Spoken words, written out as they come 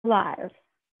Live.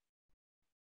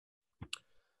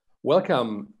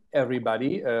 Welcome,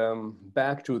 everybody,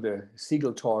 back to the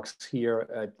Segal Talks here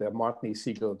at the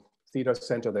Segal Theatre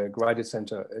Center, the Graduate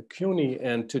Center at CUNY.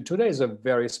 And today is a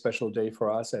very special day for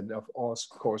us. And of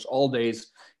course, all days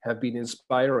have been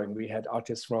inspiring. We had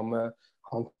artists from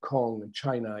Hong Kong,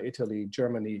 China, Italy,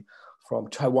 Germany, from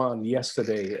Taiwan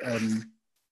yesterday,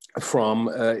 from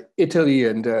Italy,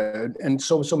 and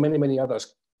so many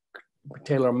others.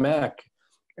 Taylor Mack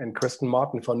and Kristen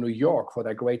Martin from New York for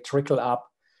their great Trickle Up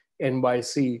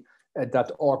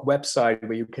NYC.org website,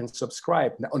 where you can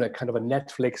subscribe on a kind of a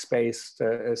Netflix-based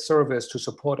service to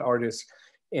support artists.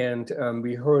 And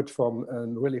we heard from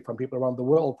really from people around the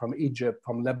world, from Egypt,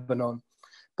 from Lebanon.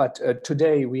 But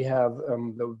today we have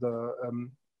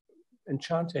the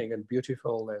enchanting and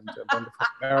beautiful and wonderful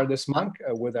Meredith Monk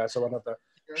with us, one of the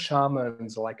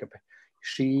shamans, like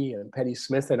she and Patti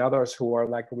Smith and others who are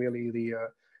like really the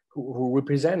who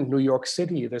represent New York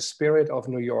City, the spirit of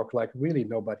New York, like really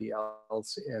nobody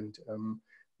else. And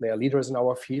they are leaders in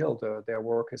our field. Their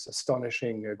work is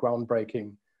astonishing,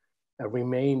 groundbreaking,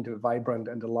 remained vibrant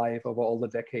and alive over all the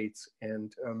decades.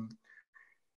 And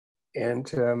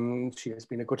she has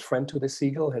been a good friend to the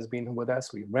Segal, has been with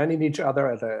us. We ran into each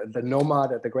other at the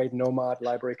Nomad, at the Great Nomad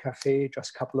Library Cafe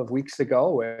just a couple of weeks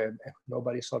ago, where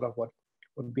nobody thought of what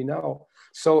would be now.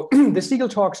 So the Segal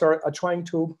Talks are trying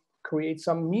to create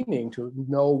some meaning, to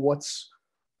know what's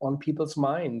on people's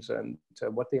minds and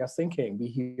what they are thinking. We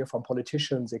hear from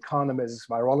politicians, economists,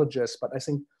 virologists, but I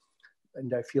think,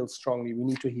 and I feel strongly, we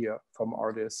need to hear from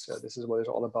artists. This is what it's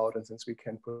all about. And since we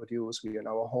can produce, we in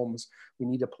our homes, we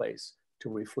need a place to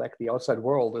reflect the outside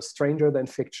world, a stranger than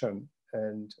fiction.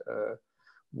 And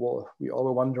well, we all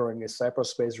were wondering, is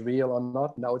cyberspace real or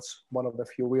not? Now it's one of the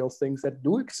few real things that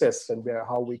do exist, and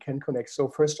how we can connect. So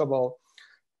first of all,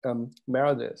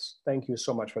 Meredith, thank you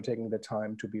so much for taking the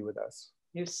time to be with us.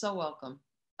 You're so welcome.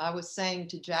 I was saying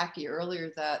to Jackie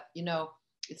earlier that, you know,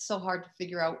 it's so hard to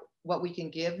figure out what we can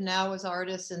give now as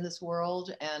artists in this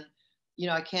world. And, you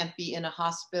know, I can't be in a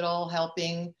hospital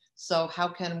helping. So how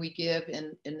can we give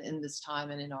in this time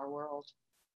and in our world?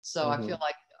 So I feel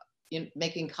like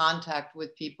making contact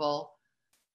with people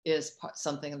is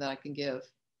something that I can give.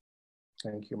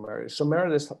 Thank you, Meredith. So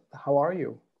Meredith, how are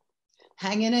you?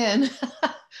 Hanging in.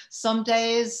 Some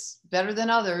days better than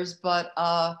others, but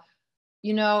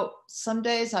you know, some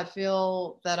days I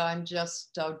feel that I'm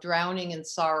just drowning in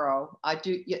sorrow. I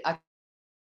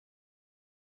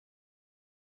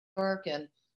work and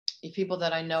people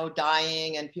that I know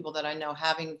dying and people that I know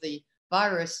having the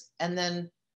virus, and then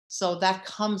so that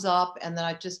comes up, and then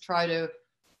I just try to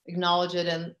acknowledge it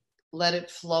and let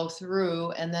it flow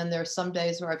through. And then there's some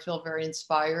days where I feel very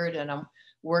inspired and I'm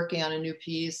working on a new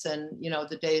piece, and you know,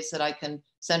 the days that I can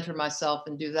center myself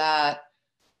and do that,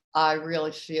 I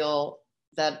really feel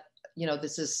that, you know,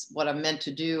 this is what I'm meant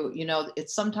to do. You know,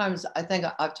 it's sometimes, I think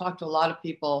I've talked to a lot of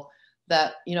people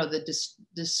that, you know, the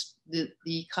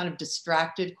kind of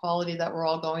distracted quality that we're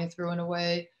all going through in a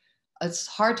way, it's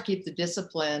hard to keep the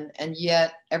discipline. And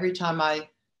yet every time I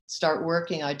start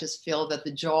working, I just feel that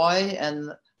the joy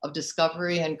and of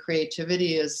discovery and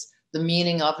creativity is the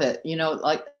meaning of it. You know,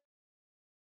 like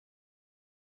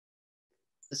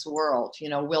this world, you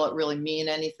know, will it really mean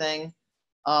anything?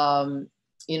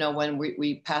 You know, when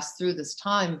we pass through this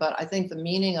time, but I think the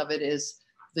meaning of it is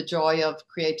the joy of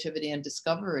creativity and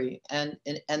discovery, and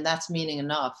that's meaning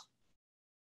enough.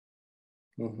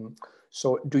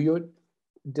 So do you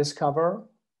discover,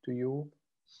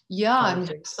 Yeah, I'm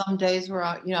some days where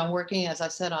I'm working, as I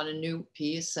said, on a new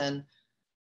piece, and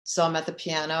some at the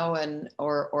piano and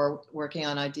or working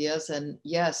on ideas. And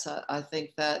yes, I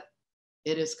think that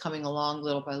it is coming along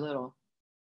little by little.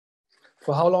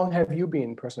 For how long have you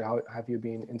been, personally, how have you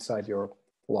been inside your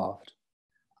loft?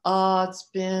 It's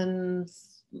been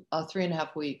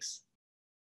 3.5 weeks.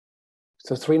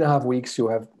 So 3.5 weeks, you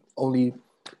have only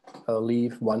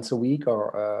leave once a week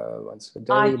or once a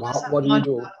day? What do you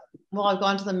do? Well, I've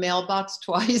gone to the mailbox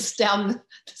twice down the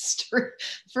street.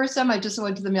 First time I just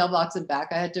went to the mailbox and back.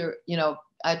 I had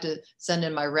to send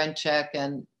in my rent check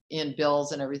and in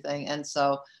bills and everything. And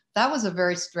so that was a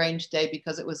very strange day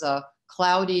because it was a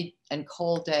cloudy and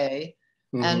cold day,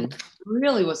 and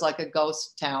really was like a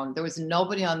ghost town. There was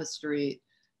nobody on the street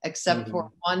except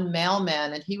for one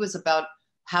mailman, and he was about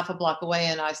half a block away,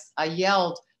 and I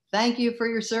yelled, "Thank you for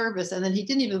your service," and then he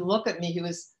didn't even look at me. He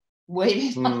was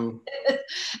waiting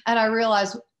and I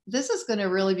realized this is going to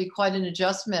really be quite an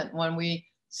adjustment when we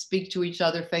speak to each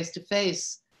other face to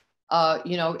face.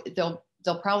 You know,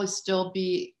 there'll probably still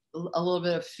be a little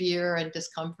bit of fear and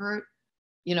discomfort,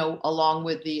 you know, along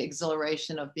with the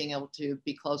exhilaration of being able to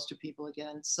be close to people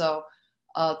again. So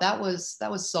that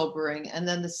was sobering. And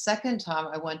then the second time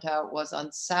I went out was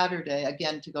on Saturday,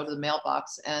 again, to go to the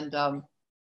mailbox. And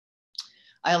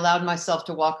I allowed myself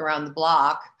to walk around the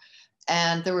block,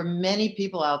 and there were many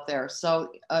people out there.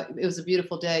 So it was a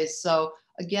beautiful day. So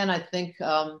again, I think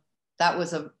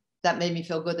that made me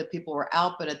feel good that people were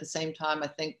out. But at the same time, I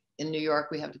think in New York,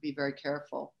 we have to be very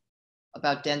careful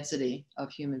about density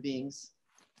of human beings.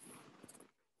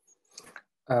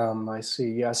 I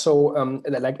see. Yeah. So,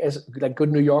 like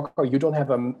good New Yorker, you don't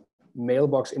have a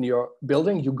mailbox in your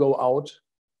building. You go out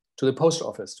to the post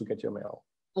office to get your mail.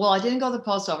 Well, I didn't go to the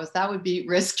post office. That would be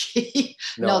risky.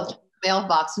 No. No,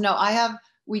 mailbox. No,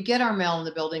 we get our mail in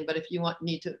the building, but if you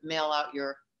need to mail out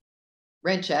your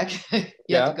rent check,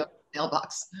 you have to go to the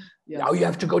mailbox. Yeah. Now you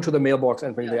have to go to the mailbox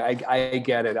and bring it. I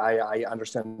get it. I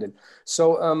understand it.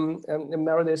 So,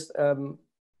 Meredith,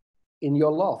 in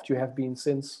your loft, you have been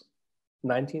since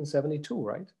 1972,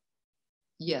 right?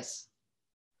 Yes.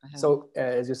 So,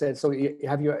 as you said, so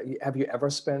have you ever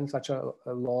spent such a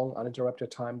long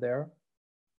uninterrupted time there?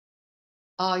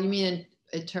 You mean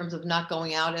in terms of not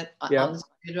going out on the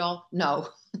street at all? No,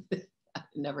 I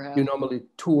never have. You normally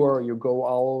tour, you go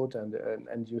out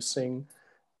and you sing.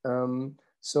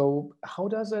 So how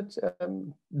does it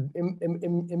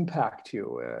impact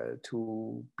you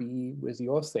to be with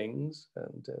your things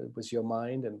and with your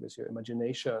mind and with your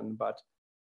imagination, but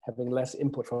having less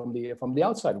input from the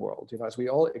outside world, you know, as we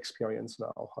all experience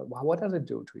now? What does it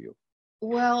do to you?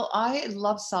 Well, I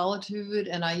love solitude,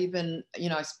 and I even,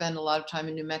 I spend a lot of time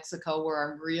in New Mexico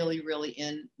where I'm really, really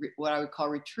in what I would call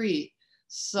retreat.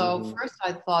 So first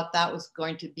I thought that was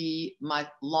going to be my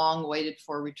long waited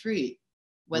for retreat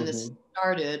when this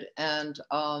started. And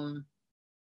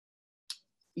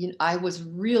I was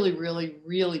really, really,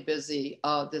 really busy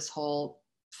this whole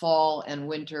fall and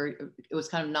winter. It was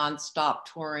kind of nonstop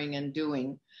touring and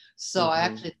doing. So I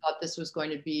actually thought this was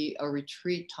going to be a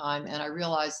retreat time. And I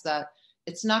realized that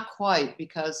it's not quite,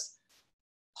 because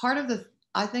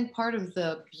I think part of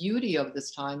the beauty of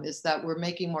this time is that we're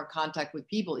making more contact with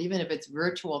people, even if it's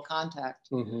virtual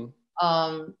contact.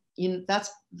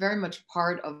 That's very much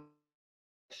part of,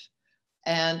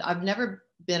 and I've never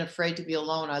been afraid to be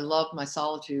alone. I love my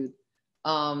solitude.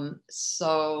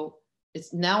 So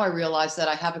it's now I realize that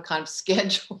I have a kind of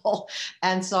schedule.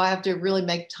 And so I have to really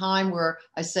make time where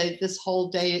I say this whole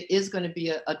day is going to be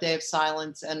a day of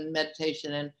silence and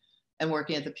meditation and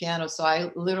working at the piano. So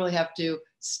I literally have to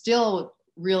still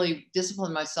really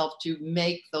discipline myself to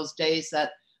make those days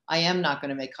that I am not going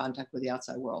to make contact with the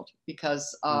outside world,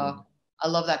 because I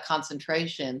love that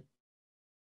concentration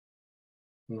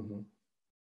to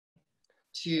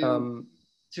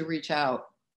reach out.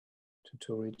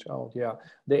 To reach out, yeah.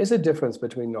 There is a difference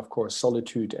between, of course,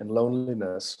 solitude and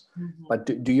loneliness.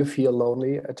 But do you feel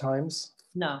lonely at times?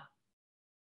 No.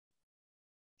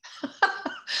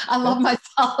 I love my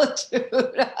solitude.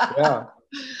 Yeah.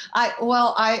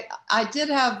 I did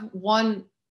have one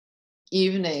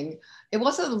evening. It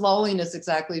wasn't loneliness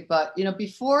exactly, but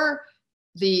before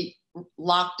the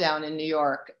lockdown in New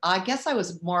York, I guess I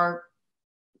was more,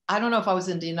 I don't know if I was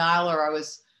in denial or I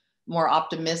was more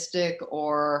optimistic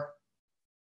or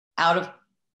out of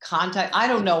contact. I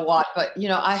don't know what, but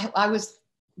I was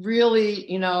really,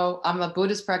 I'm a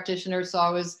Buddhist practitioner, so I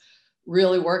was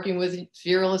really working with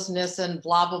fearlessness and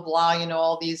blah, blah, blah,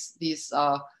 all these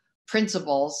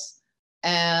principles.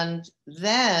 And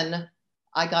then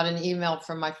I got an email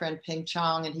from my friend Ping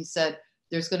Chong, and he said,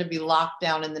 there's going to be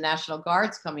lockdown and the National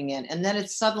Guard's coming in. And then it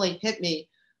suddenly hit me.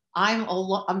 I'm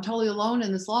totally alone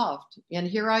in this loft. And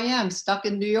here I am stuck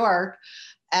in New York.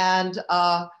 And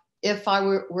if I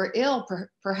were ill,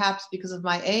 perhaps because of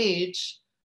my age,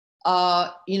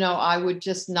 I would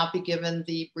just not be given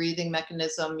the breathing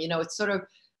mechanism. It's sort of,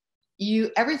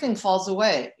 everything falls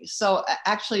away. So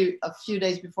actually a few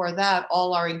days before that,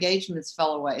 all our engagements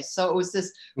fell away. So it was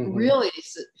this really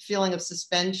feeling of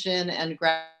suspension and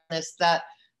groundedness that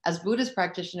as Buddhist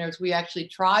practitioners, we actually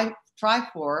try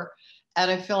for. And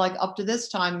I feel like up to this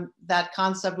time, that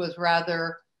concept was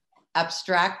rather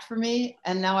abstract for me.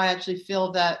 And now I actually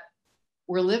feel that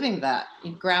we're living that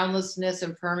in groundlessness,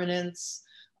 impermanence,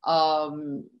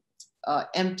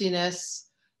 emptiness,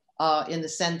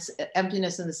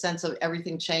 emptiness in the sense of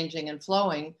everything changing and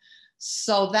flowing.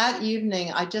 So that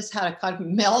evening, I just had a kind of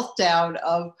meltdown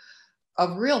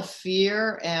of real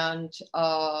fear and,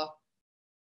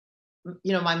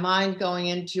 my mind going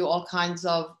into all kinds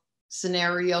of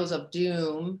scenarios of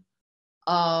doom,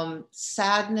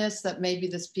 sadness that maybe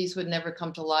this piece would never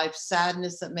come to life,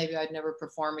 sadness that maybe I'd never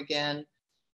perform again,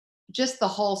 just the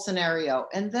whole scenario.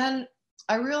 And then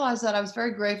I realized that I was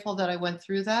very grateful that I went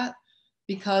through that,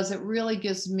 because it really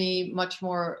gives me much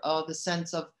more the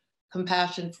sense of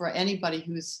compassion for anybody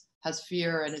has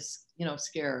fear and is, you know,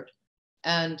 scared.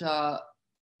 And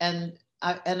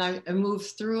I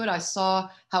moved through it. I saw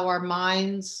how our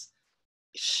minds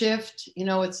shift, you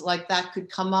know, it's like that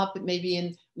could come up maybe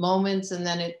in moments and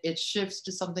then it shifts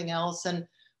to something else. And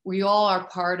we all are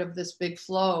part of this big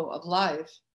flow of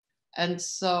life. And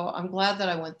so I'm glad that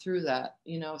I went through that,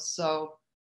 you know, so,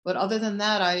 but other than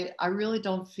that, I really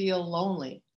don't feel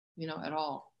lonely, you know, at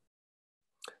all.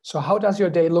 So how does your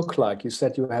day look like? You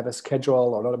said you have a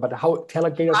schedule or not, but how, tell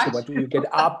us, what do you get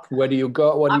up? Where do you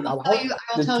go? What do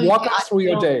you, walk us through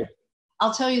your day.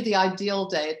 I'll tell you the ideal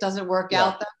day. It doesn't work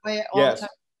out that way all the time.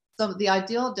 So the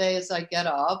ideal day is I get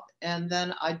up and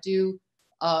then I do,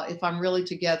 if I'm really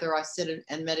together, I sit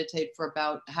and meditate for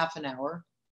about half an hour,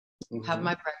 have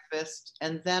my breakfast,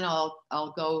 and then I'll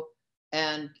go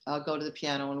to the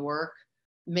piano and work.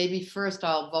 Maybe first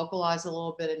I'll vocalize a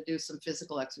little bit and do some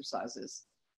physical exercises,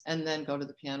 and then go to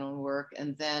the piano and work.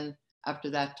 And then after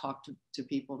that, talk to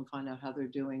people and find out how they're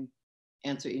doing,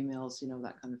 answer emails, you know,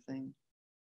 that kind of thing.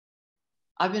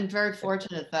 I've been very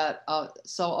fortunate that,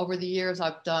 so over the years,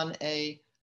 I've done a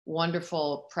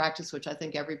wonderful practice, which I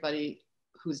think everybody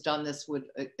who's done this would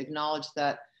acknowledge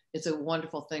that it's a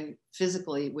wonderful thing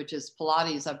physically, which is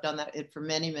Pilates. I've done that for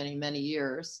many, many, many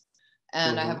years.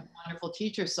 And I have a wonderful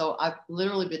teacher. So I've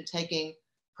literally been taking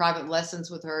private lessons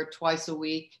with her twice a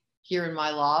week here in my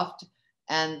loft.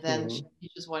 And then she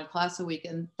teaches one class a week.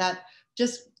 And that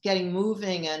just getting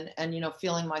moving and, you know,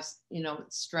 feeling my, you know,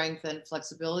 strength and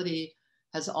flexibility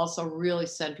has also really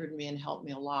centered me and helped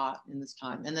me a lot in this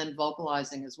time. And then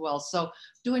vocalizing as well. So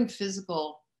doing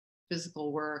physical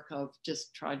work of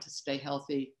just trying to stay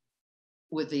healthy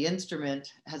with the instrument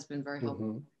has been very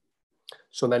helpful.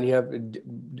 So then you have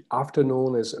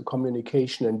afternoon is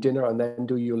communication and dinner, and then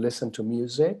do you listen to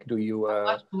music? Do you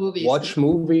watch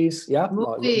movies? Yeah,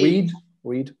 read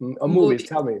movies.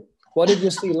 Tell me, what did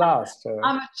you see last?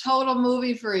 I'm a total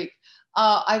movie freak.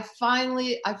 I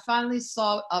finally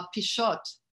saw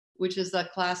Pichote, which is a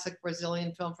classic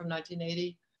Brazilian film from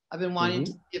 1980. I've been wanting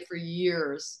to see it for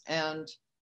years, and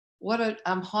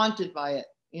I'm haunted by it.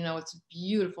 You know, it's a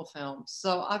beautiful film.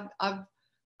 So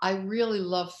I really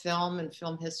love film and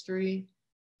film history,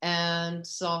 and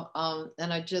so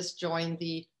and I just joined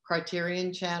the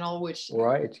Criterion Channel, which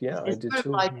I did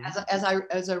too. Like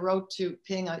as I wrote to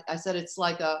Ping, I said it's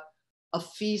like a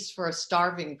feast for a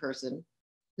starving person,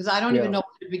 because I don't even know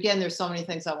where to begin. There's so many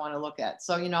things I want to look at.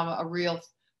 So, you know, I'm a real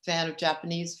fan of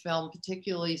Japanese film,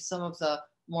 particularly some of the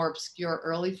more obscure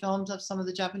early films of some of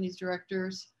the Japanese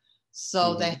directors.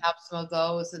 So they have some of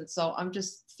those. And so I'm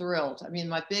just thrilled. I mean,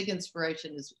 my big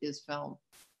inspiration is film.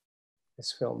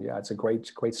 It's film. Yeah, it's a great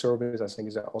service. I think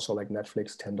it's also like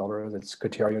Netflix, $10. It's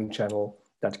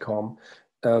criterionchannel.com.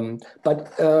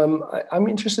 But I'm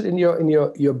interested in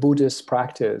your Buddhist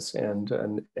practice and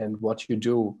what you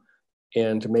do,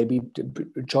 and maybe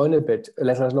join a bit.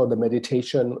 Let us know the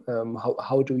meditation.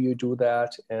 How do you do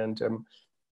that? And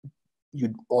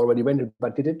you already went it,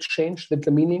 but did it change? Did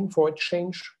the meaning for it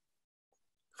change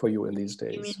for you in these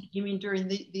days? You mean during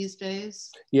these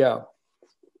days? Yeah.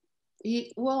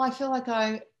 Well, I feel like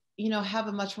I, you know, have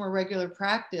a much more regular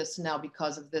practice now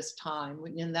because of this time.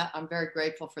 And that I'm very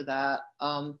grateful for that.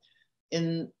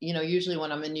 You know, usually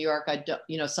when I'm in New York,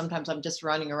 you know, sometimes I'm just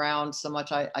running around so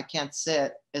much I can't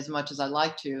sit as much as I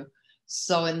like to.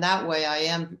 So in that way, I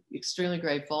am extremely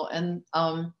grateful. And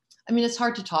I mean, it's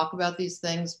hard to talk about these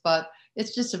things, but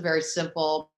it's just a very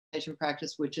simple meditation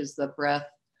practice, which is the breath,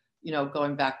 you know,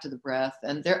 going back to the breath.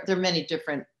 And there are many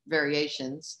different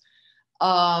variations.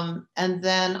 And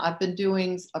then I've been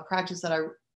doing a practice that I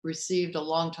received a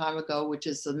long time ago, which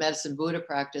is the Medicine Buddha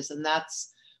practice. And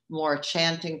that's more a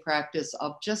chanting practice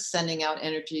of just sending out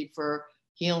energy for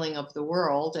healing of the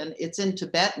world. And it's in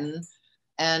Tibetan.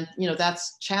 And, you know,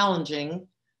 that's challenging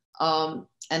and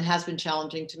has been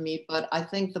challenging to me. But I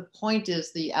think the point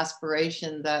is the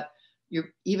aspiration that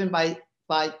you're, even by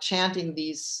chanting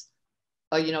these,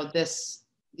 you know,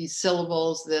 these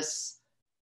syllables, this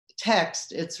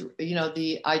text, it's, you know,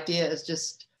 the idea is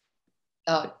just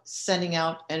sending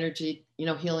out energy, you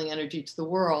know, healing energy to the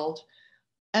world.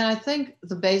 And I think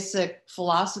the basic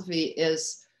philosophy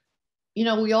is, you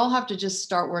know, we all have to just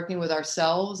start working with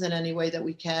ourselves in any way that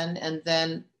we can. And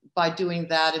then by doing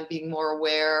that and being more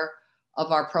aware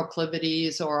of our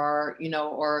proclivities or our, you know,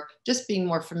 or just being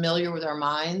more familiar with our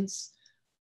minds,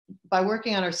 by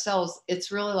working on ourselves,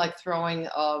 it's really like throwing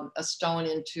a stone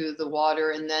into the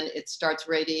water and then it starts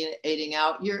radiating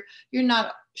out. You're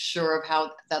not sure of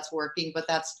how that's working, but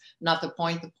that's not the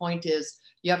point. The point is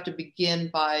you have to begin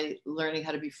by learning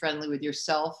how to be friendly with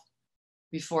yourself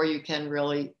before you can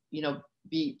really,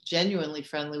 be genuinely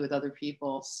friendly with other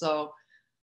people. So,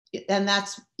 and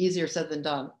that's easier said than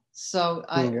done. So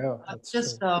I'm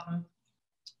just,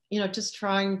 just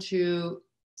trying to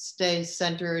stay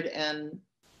centered and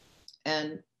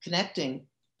connecting.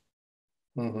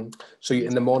 Mm-hmm. So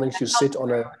in the mornings you sit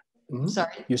on a,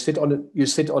 sorry, you sit on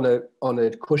a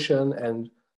cushion and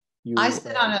I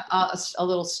sit on a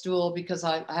little stool because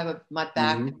I have my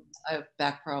back, I have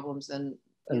back problems, and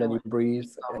then you breathe,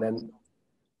 and then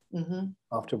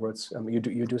afterwards you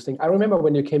do things. I remember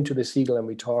when you came to the Segal and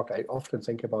we talked, I often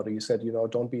think about it. You said,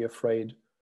 don't be afraid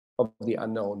of the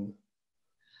unknown.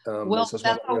 Well, that's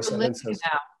what we're living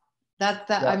now.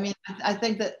 I mean, I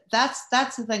think that's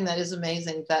the thing that is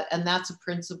amazing, and that's a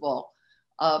principle,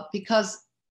 because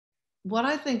what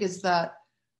I think is that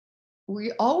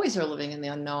we always are living in the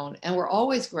unknown, and we're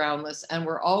always groundless, and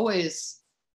we're always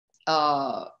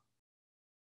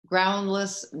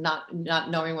groundless, not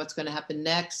knowing what's going to happen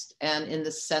next, and in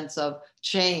the sense of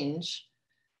change.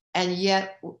 And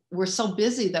yet we're so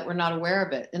busy that we're not aware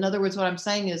of it. In other words, what I'm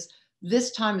saying is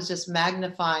this time is just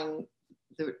magnifying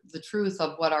the truth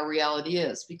of what our reality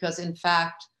is. Because in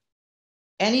fact,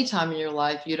 any time in your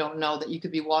life, you don't know that you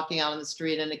could be walking out on the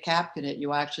street and a cab could hit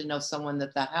you. I actually know someone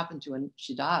that happened to, and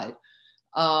she died.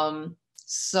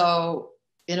 So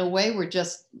in a way, we're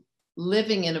just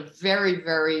living in a very,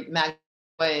 very magnified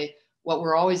way, what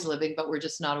we're always living, but we're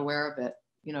just not aware of it,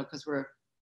 because we're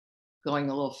going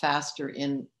a little faster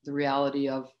in the reality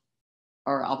of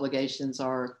our obligations,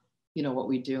 our, what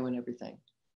we do and everything.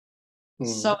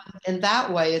 So in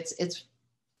that way, it's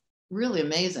really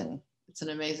amazing. It's an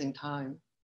amazing time.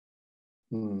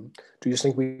 Do you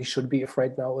think we should be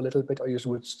afraid now a little bit, or you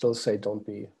would still say don't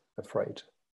be afraid?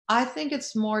 I think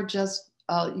it's more just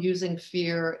using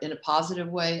fear in a positive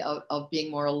way of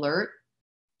being more alert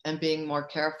and being more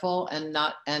careful, and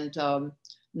not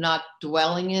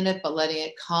dwelling in it, but letting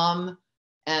it come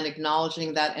and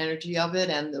acknowledging that energy of it,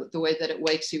 and the way that it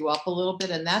wakes you up a little bit.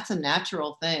 And that's a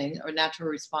natural thing, or natural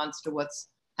response to what's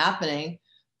happening,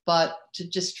 but to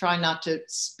just try not to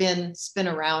spin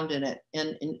around in it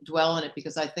and dwell in it,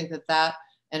 because I think that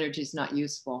energy is not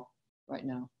useful right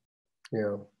now.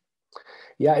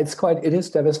 Yeah, it is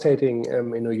devastating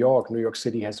in New York. New York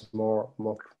City has more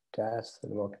deaths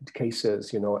and more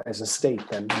cases, as a state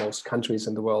than most countries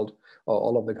in the world, or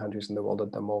all of the countries in the world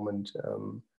at the moment.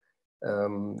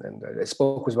 And I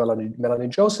spoke with Melanie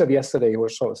Joseph yesterday, who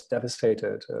was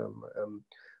devastated.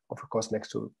 Of course,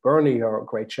 next to Byrne, her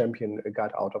great champion,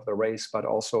 got out of the race, but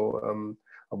also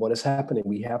what is happening.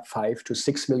 We have 5 to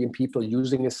 6 million people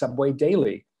using a subway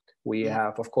daily. We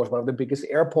have, of course, one of the biggest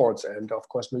airports, and of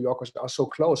course, New Yorkers are so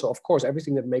close. So, of course,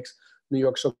 everything that makes New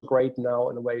York so great now,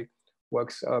 in a way,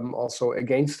 works also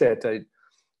against it.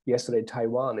 Yesterday,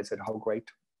 Taiwan, it said how great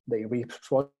they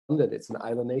responded. It's an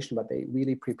island nation, but they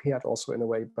really prepared also in a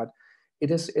way. But it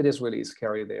is really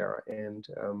scary there, and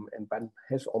Ben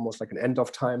has almost like an end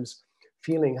of times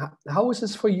feeling. How is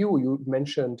this for you? You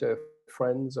mentioned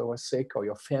friends who are sick, or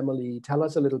your family. Tell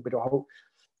us a little bit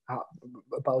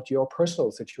about your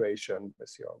personal situation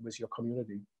with your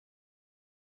community.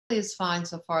 It's fine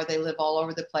so far. They live all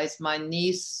over the place. My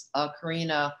niece,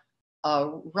 Karina,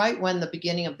 right when the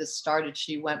beginning of this started,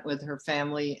 she went with her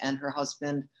family and her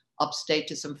husband upstate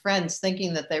to some friends,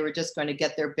 thinking that they were just going to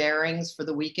get their bearings for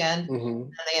the weekend. And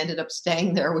they ended up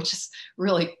staying there, which is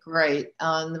really great.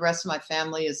 And the rest of my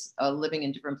family is living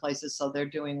in different places, so they're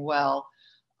doing well.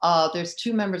 There's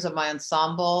 2 members of my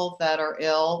ensemble that are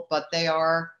ill, but they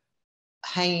are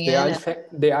hanging in.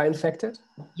 They are infected?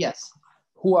 Yes.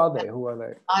 Who are they?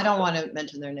 I don't want to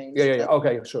mention their names. Yeah.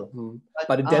 Okay, sure.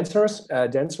 But dancers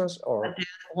or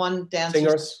one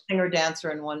dancer, singer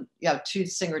dancer, and 2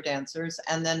 singer dancers,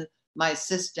 and then my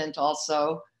assistant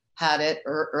also had it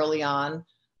early on,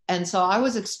 and so I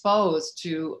was exposed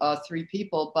to 3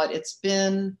 people. But it's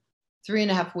been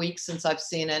 3.5 weeks since I've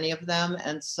seen any of them,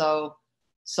 and so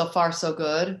far so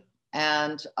good.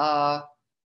 And I'm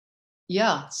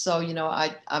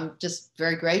just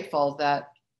very grateful that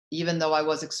even though I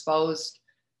was exposed,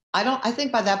 I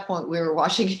think by that point we were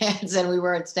washing hands and we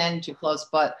weren't standing too close,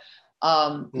 but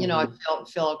I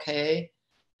feel okay.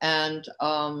 And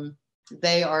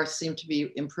they seem to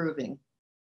be improving.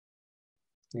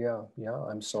 Yeah.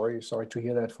 I'm sorry to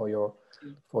hear that for your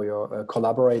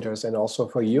collaborators, and also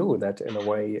for you, that in a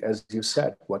way, as you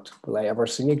said, what will I ever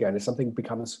sing again? If something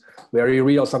becomes very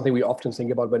real, something we often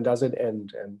think about, when does it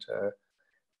end?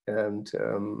 And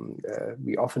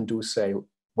we often do say,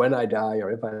 when I die,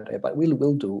 or if I die, but we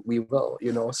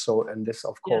will, so, and this,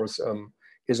 of course,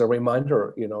 is a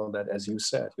reminder, that, as you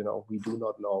said, we do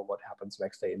not know what happens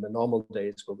next day in the normal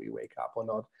days, will we wake up or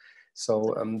not.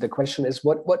 So the question is,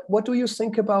 what do you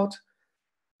think about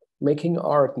making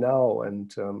art now,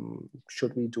 and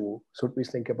should we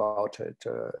think about it?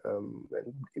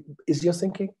 Is your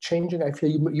thinking changing? I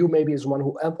feel you maybe is one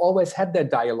who have always had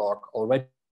that dialogue already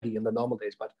in the normal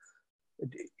days, but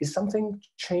is something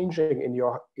changing in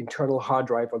your internal hard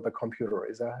drive on the computer?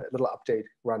 Is a little update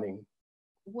running?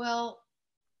 Well,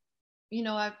 you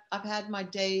know, I've had my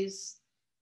days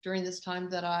during this time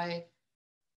that I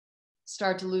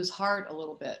start to lose heart a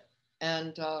little bit,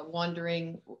 and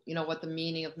wondering, you know, what the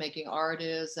meaning of making art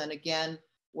is. And again,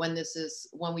 when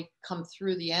we come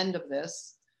through the end of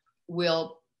this,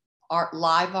 will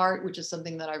live art, which is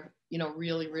something that I, you know,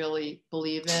 really, really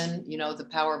believe in, you know, the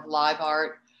power of live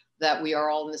art, that we are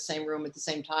all in the same room at the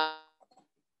same time.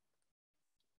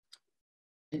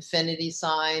 Infinity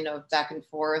sign of back and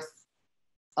forth.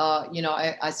 You know,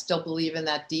 I still believe in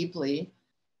that deeply.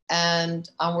 And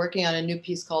I'm working on a new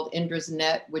piece called Indra's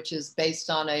Net, which is based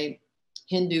on a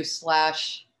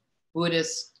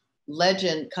Hindu/Buddhist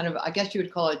legend, kind of, I guess you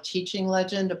would call it a teaching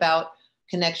legend about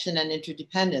connection and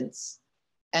interdependence.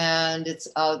 And it's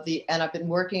and I've been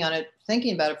working on it,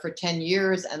 thinking about it for 10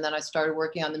 years. And then I started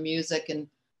working on the music in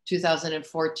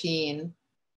 2014,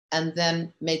 and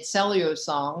then made cellular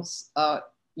songs,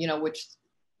 you know, which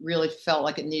really felt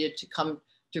like it needed to come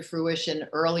to fruition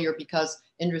earlier, because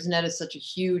Indra's Net is such a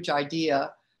huge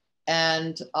idea.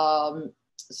 And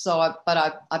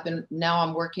now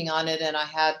I'm working on it, and I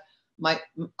had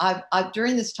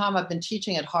during this time I've been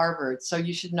teaching at Harvard, so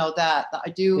you should know that. I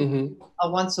do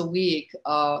once a week,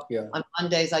 on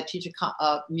Mondays, I teach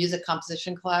a music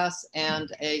composition class and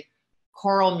a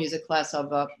choral music class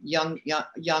of young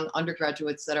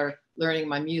undergraduates that are learning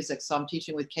my music. So I'm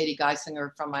teaching with Katie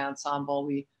Geisinger from my ensemble.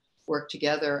 We work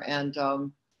together, and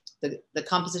the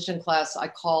composition class I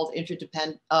called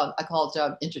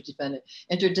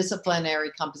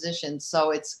interdisciplinary composition. So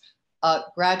it's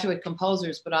graduate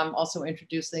composers, but I'm also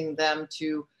introducing them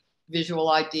to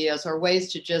visual ideas or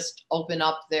ways to just open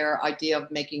up their idea of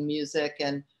making music,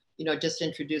 and, you know, just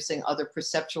introducing other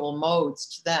perceptual modes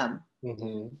to them.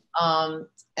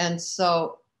 And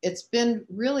so it's been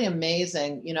really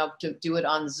amazing, you know, to do it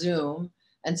on Zoom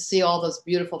and see all those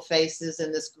beautiful faces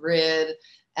in this grid,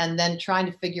 and then trying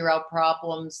to figure out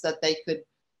problems that they could,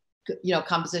 you know,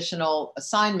 compositional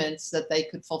assignments that they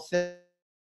could fulfill.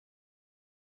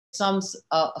 Some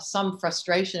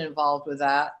frustration involved with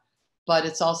that, but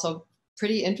it's also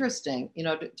pretty interesting, you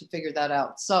know, to figure that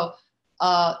out. So,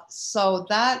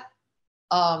 that,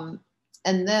 and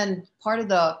then part of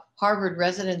the Harvard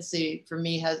residency for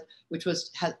me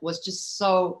was just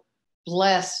so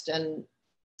blessed, and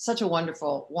such a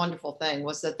wonderful, wonderful thing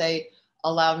was that they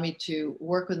allowed me to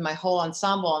work with my whole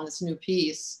ensemble on this new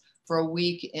piece for a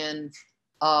week in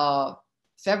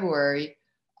February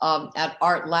at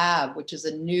Art Lab, which is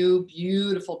a new,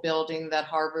 beautiful building that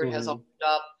Harvard has opened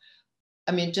up.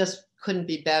 I mean, just couldn't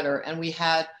be better. And we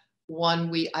had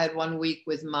I had 1 week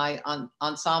with my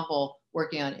ensemble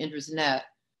working on Indra's Net.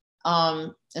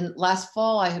 And last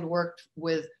fall, I had worked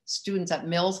with students at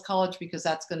Mills College, because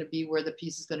that's going to be where the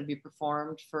piece is going to be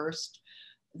performed first.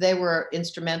 They were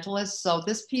instrumentalists. So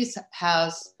this piece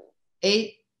has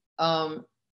 8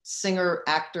 singer,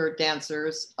 actor,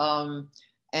 dancers,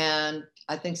 and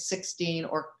I think 16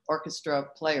 orchestra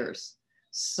players.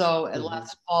 So at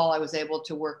last fall, I was able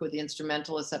to work with the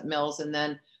instrumentalists at Mills, and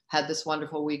then had this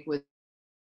wonderful week with.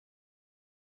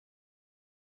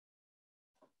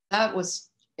 That was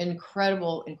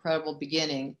incredible, incredible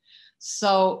beginning.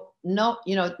 So no,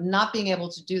 you know, not being able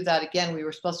to do that again, we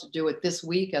were supposed to do it this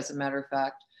week, as a matter of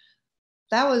fact.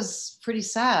 That was pretty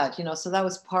sad, you know. So that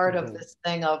was part of this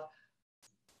thing of,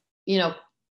 you know,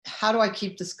 how do I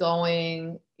keep this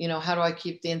going? You know, how do I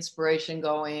keep the inspiration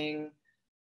going?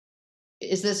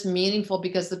 Is this meaningful?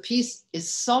 Because the piece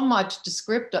is so much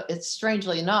descriptive. It's,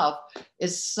 strangely enough,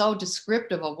 is so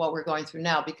descriptive of what we're going through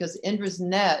now. Because Indra's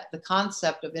Net, the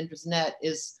concept of Indra's Net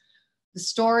is, the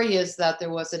story is that there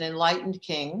was an enlightened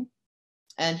king,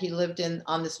 and he lived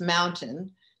on this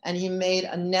mountain, and he made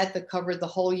a net that covered the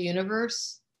whole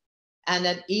universe. And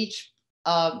at each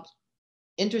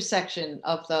intersection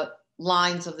of the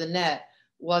lines of the net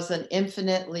was an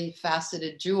infinitely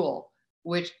faceted jewel,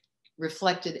 which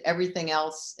reflected everything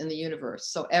else in the universe.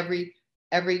 So every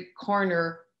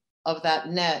corner of that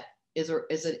net is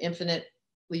an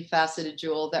infinitely faceted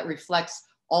jewel that reflects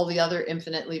all the other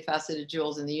infinitely faceted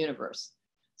jewels in the universe.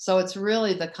 So it's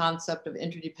really the concept of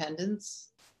interdependence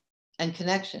and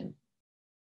connection.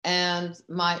 And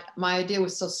my idea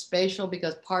was so spatial,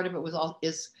 because part of it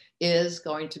is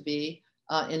going to be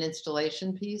an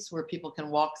installation piece where people can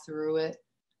walk through it,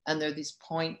 and there are these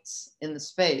points in the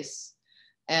space.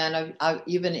 And I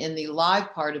even in the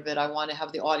live part of it, I want to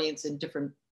have the audience in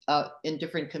different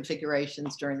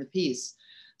configurations during the piece.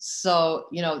 So,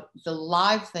 you know, the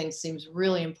live thing seems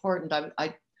really important.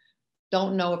 I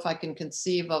don't know if I can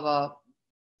conceive of a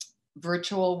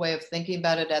virtual way of thinking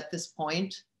about it at this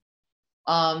point.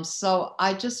 So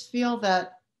I just feel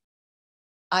that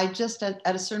I just at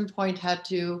a certain point had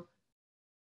to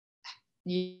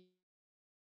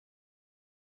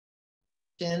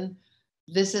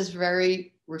this is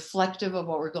very reflective of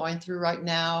what we're going through right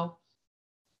now.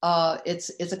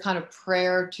 It's a kind of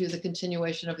prayer to the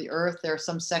continuation of the earth. There are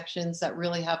some sections that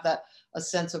really have a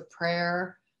sense of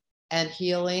prayer and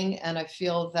healing. And I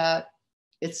feel that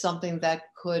it's something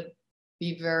that could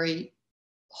be very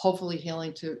hopefully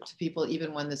healing to people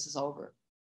even when this is over.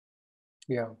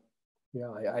 Yeah. Yeah,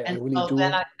 I and really so do.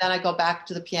 then I go back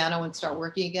to the piano and start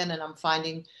working again, and I'm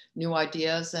finding new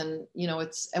ideas. And you know,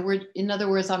 in other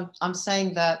words, I'm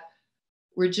saying that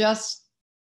we're just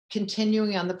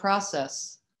continuing on the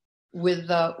process with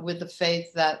the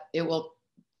faith that it will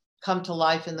come to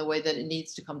life in the way that it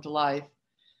needs to come to life.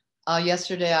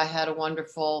 Yesterday, I had a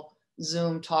wonderful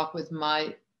Zoom talk with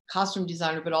my costume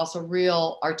designer, but also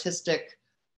real artistic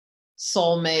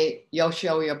soulmate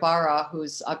Yoshio Yabara,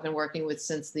 who's I've been working with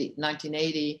since the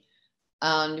 1980.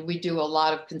 And we do a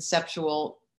lot of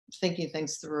conceptual thinking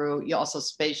things through, also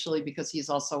spatially, because he's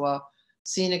also a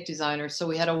scenic designer. So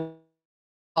we had a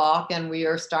talk, and we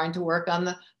are starting to work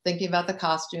on thinking about the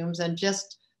costumes and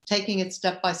just taking it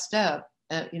step by step,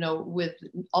 and you know, with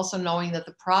also knowing that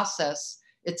the process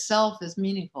itself is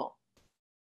meaningful.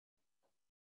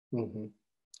 Mm-hmm.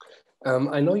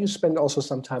 I know you spent also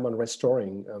some time on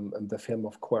restoring the film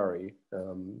of Quarry,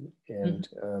 and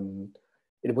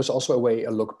it was also a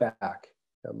look back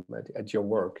at your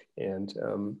work, and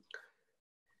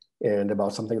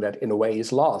about something that in a way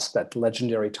is lost, that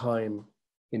legendary time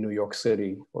in New York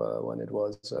City when it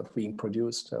was being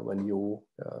produced, when you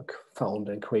found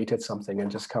and created something and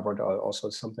discovered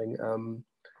also something.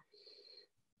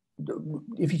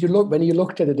 When you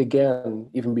looked at it again,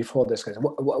 even before this,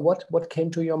 what came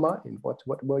to your mind?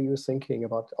 What were you thinking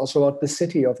about? Also about the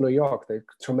city of New York, the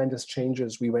tremendous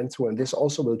changes we went through, and this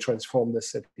also will transform the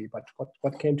city. But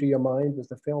what came to your mind with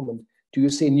the film, and do you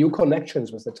see new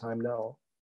connections with the time now?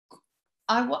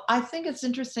 I think it's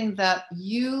interesting that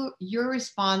your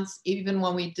response, even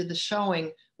when we did the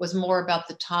showing, was more about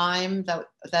the time that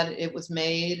it was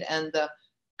made and the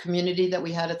community that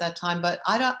we had at that time. But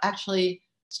I don't actually.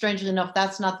 Strangely enough,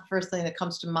 that's not the first thing that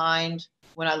comes to mind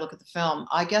when I look at the film.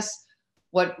 I guess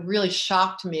what really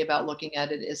shocked me about looking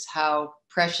at it is how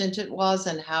prescient it was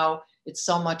and how it's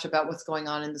so much about what's going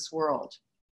on in this world.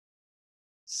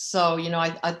 So, you know,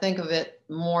 I think of it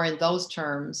more in those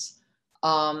terms.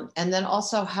 And then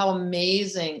also how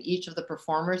amazing each of the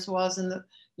performers was in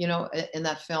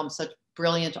that film, such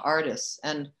brilliant artists,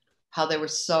 and how they were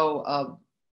so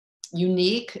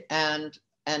unique and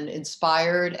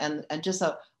inspired and just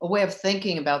a way of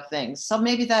thinking about things. So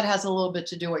maybe that has a little bit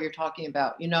to do what you're talking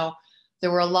about. You know,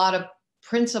 there were a lot of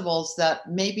principles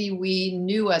that maybe we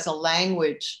knew as a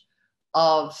language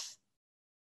of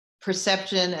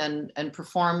perception and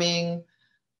performing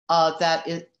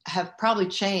that have probably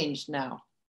changed now.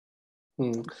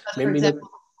 For example,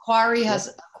 Quarry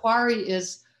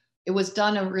it was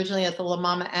done originally at the La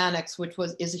Mama Annex, which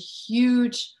is a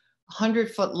huge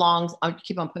 100-foot long, I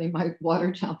keep on putting my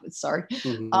water down, but sorry.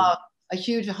 A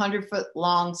huge 100-foot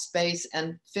long space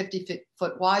and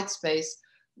 50-foot wide space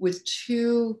with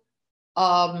two,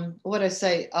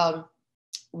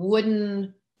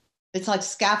 wooden, it's like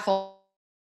scaffold.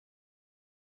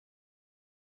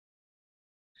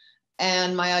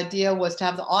 And my idea was to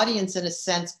have the audience, in a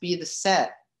sense, be the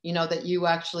set, you know, that you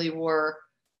actually were,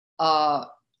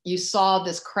 you saw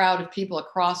this crowd of people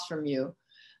across from you.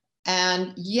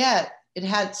 And yet it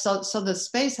had, so the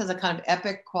space has a kind of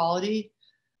epic quality,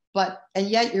 and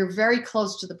yet you're very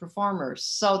close to the performers.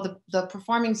 So the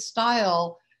performing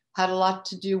style had a lot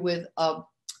to do with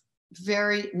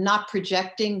very not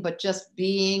projecting, but just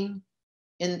being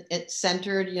in it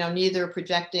centered, you know, neither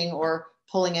projecting or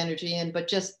pulling energy in, but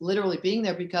just literally being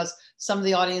there because some of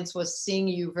the audience was seeing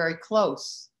you very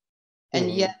close. And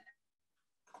yet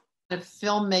a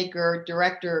filmmaker,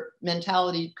 director,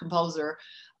 mentality, composer,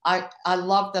 I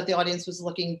loved that the audience was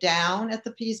looking down at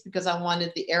the piece because I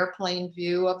wanted the airplane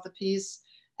view of the piece,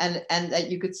 and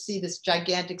that you could see this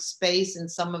gigantic space in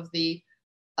some of the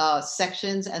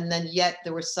sections, and then yet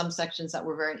there were some sections that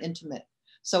were very intimate.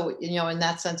 So, you know, in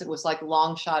that sense, it was like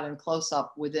long shot and close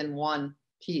up within one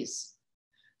piece.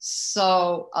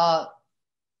 So,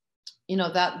 you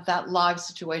know, that live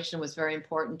situation was very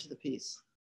important to the piece.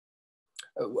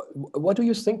 What do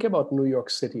you think about New York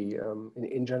City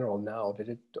in general now? Did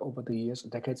it over the years,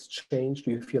 decades change?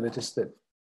 Do you feel it is that,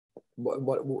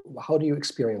 how do you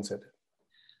experience it?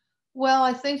 Well,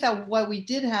 I think that what we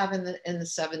did have in the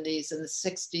 70s and the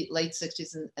 60s, late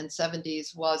 60s and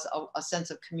 70s was a sense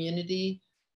of community.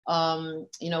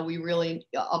 You know, we really,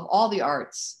 of all the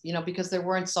arts, you know, because there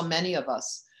weren't so many of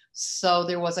us. So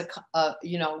there was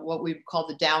you know, what we call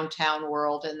the downtown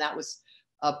world. And that was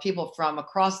people from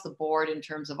across the board in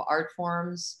terms of art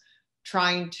forms,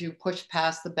 trying to push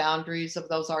past the boundaries of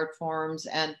those art forms.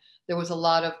 And there was a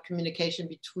lot of communication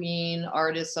between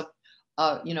artists of,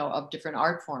 you know, of different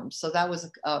art forms. So that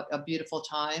was a beautiful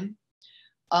time.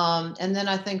 And then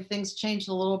I think things changed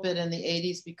a little bit in the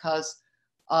 80s because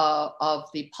of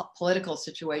the political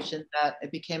situation, that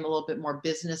it became a little bit more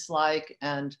businesslike,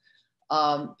 and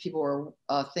people were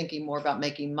thinking more about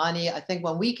making money. I think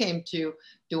when we came to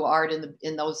do art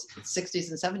in those 60s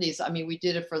and 70s, I mean, we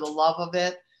did it for the love of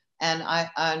it.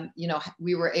 And you know,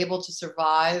 we were able to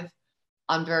survive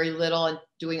on very little and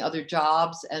doing other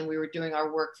jobs. And we were doing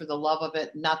our work for the love of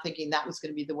it, not thinking that was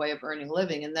going to be the way of earning a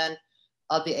living. And then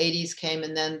the 80s came,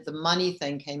 and then the money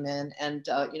thing came in, and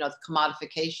you know, the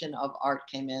commodification of art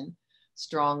came in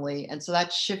strongly. And so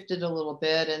that shifted a little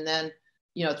bit. And then,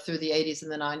 you know, through the 80s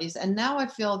and the 90s. And now I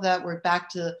feel that we're back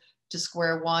to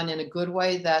square one in a good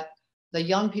way, that the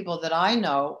young people that I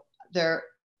know, they're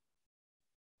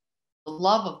the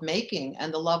love of making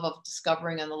and the love of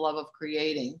discovering and the love of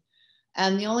creating.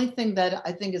 And the only thing that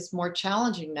I think is more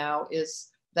challenging now is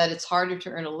that it's harder to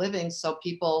earn a living. So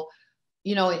people,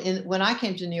 you know, when I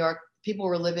came to New York, people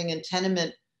were living in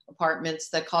tenement apartments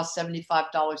that cost $75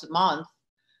 a month,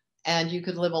 and you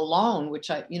could live alone, which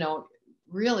you know,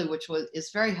 really,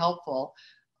 is very helpful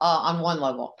on one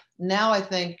level. Now I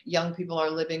think young people are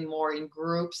living more in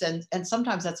groups, and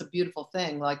sometimes that's a beautiful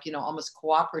thing, like, you know, almost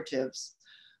cooperatives,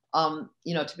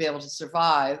 you know, to be able to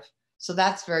survive. So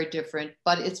that's very different,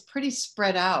 but it's pretty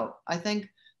spread out. I think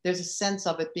there's a sense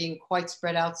of it being quite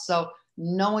spread out. So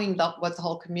knowing what the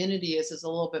whole community is a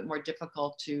little bit more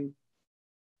difficult to,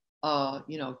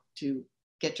 you know, to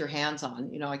get your hands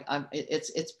on. You know,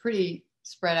 it's pretty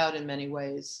spread out in many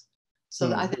ways.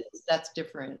 So I think that's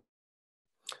different.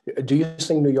 Do you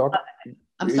think New York?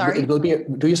 I'm sorry. It will be.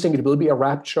 Do you think it will be a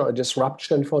rapture, a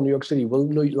disruption for New York City? Will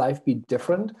life be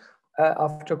different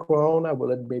after Corona?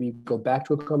 Will it maybe go back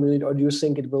to a community, or do you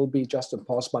think it will be just a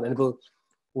pause button and it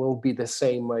will be the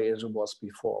same way as it was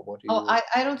before? What do you?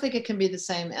 I don't think it can be the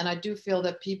same, and I do feel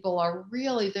that people are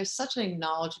really, there's such an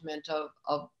acknowledgement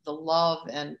of the love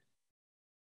and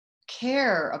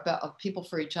care of people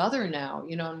for each other now,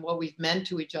 you know, and what we've meant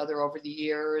to each other over the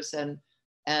years, and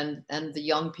the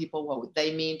young people, what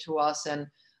they mean to us. And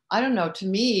I don't know, to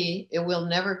me, it will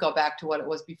never go back to what it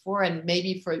was before, and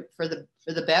maybe for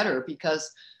the better,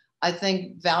 because I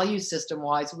think value system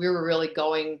wise, we were really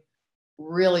going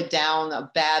really down a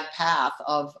bad path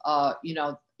of, you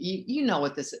know, you know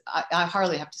what this, I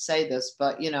hardly have to say this,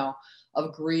 but, you know,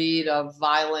 of greed, of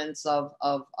violence, of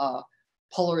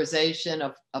polarization,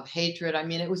 of hatred. I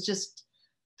mean, it was just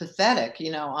pathetic,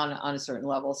 you know, on a certain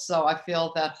level. So I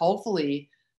feel that hopefully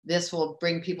this will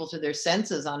bring people to their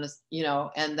senses on this, you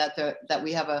know, and that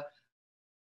we have a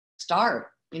start,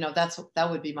 you know,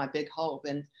 that would be my big hope,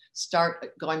 and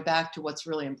start going back to what's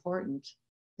really important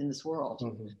in this world.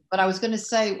 Mm-hmm. But I was going to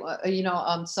say, you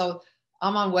know, so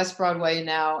I'm on West Broadway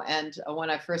now, and when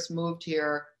I first moved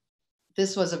here,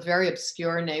 this was a very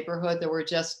obscure neighborhood. There were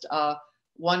just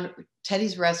one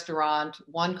Teddy's restaurant,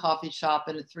 one coffee shop,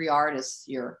 and 3 artists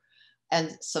here,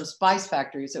 and some spice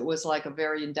factories. It was like a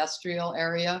very industrial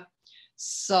area.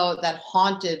 So that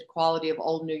haunted quality of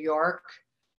old New York,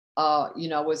 you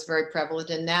know, was very prevalent.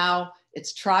 And now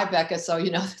it's Tribeca. So,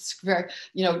 you know, it's very,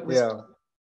 you know, yeah.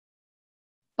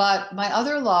 But my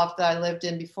other loft that I lived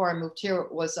in before I moved here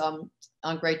was on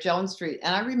Great Jones Street.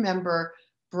 And I remember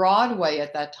Broadway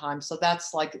at that time. So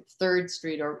that's like 3rd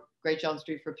Street or Great Jones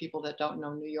Street for people that don't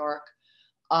know New York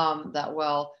that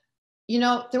well. You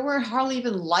know, there were hardly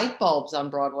even light bulbs on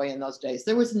Broadway in those days.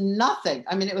 There was nothing.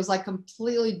 I mean, it was like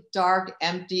completely dark,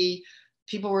 empty.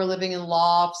 People were living in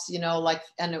lofts, you know, like,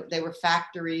 and they were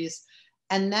factories.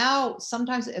 And now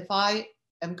sometimes if I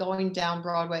am going down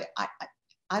Broadway,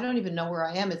 I don't even know where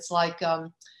I am. It's like,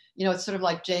 you know, it's sort of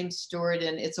like James Stewart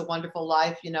in It's a Wonderful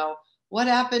Life. You know, what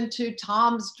happened to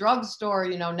Tom's drugstore?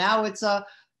 You know, now it's a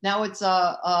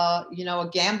you know, a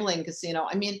gambling casino.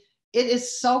 I mean, it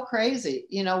is so crazy,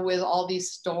 you know, with all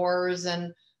these stores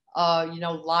and, you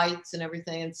know, lights and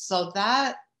everything. And so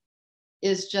that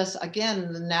is just,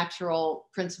 again, the natural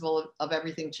principle of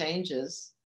everything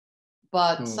changes.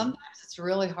 but sometimes it's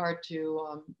really hard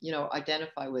to, you know,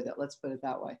 identify with it. Let's put it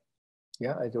that way.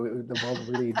 Yeah, the world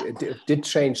really did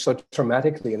change so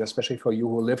dramatically, and especially for you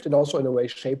who lived it, also in a way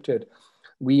shaped it.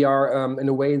 We are, in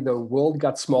a way, the world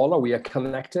got smaller. We are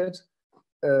connected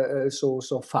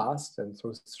so fast, and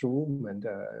through Zoom and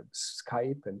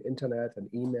Skype and internet and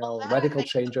email, Well, radical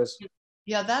changes.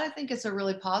 Yeah, that I think is a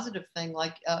really positive thing.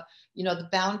 Like, you know, the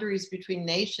boundaries between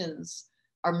nations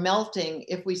are melting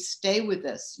if we stay with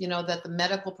this, you know, that the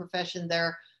medical profession,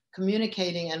 they're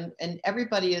communicating, and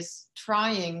everybody is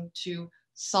trying to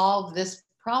solve this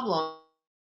problem.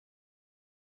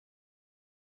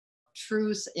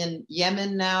 Truce in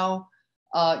Yemen now,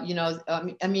 you know,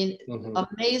 I mean,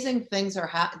 amazing things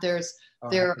are there's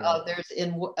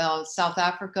in South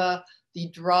Africa, the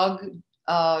drug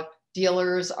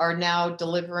dealers are now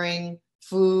delivering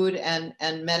food and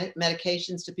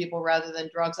medications to people rather than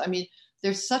drugs. I mean,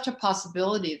 there's such a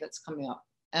possibility that's coming up.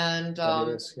 And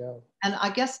and I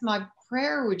guess my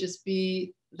prayer would just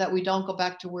be that we don't go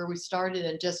back to where we started,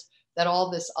 and just that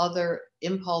all this other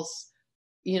impulse,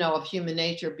 you know, of human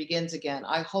nature begins again.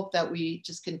 I hope that we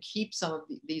just can keep some of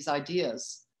these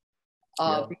ideas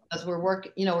because we're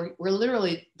working, you know, we're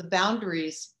literally, the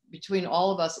boundaries between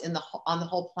all of us on the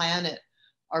whole planet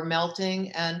are melting,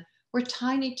 and we're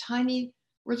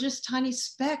we're just tiny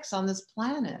specks on this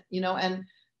planet, you know, and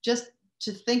just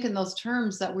to think in those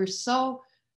terms that we're so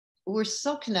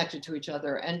connected to each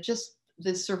other, and just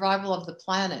the survival of the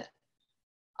planet.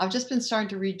 I've just been starting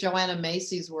to read Joanna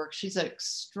Macy's work. She's an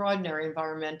extraordinary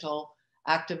environmental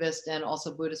activist and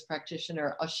also Buddhist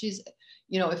practitioner. She's,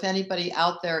 you know, if anybody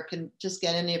out there can just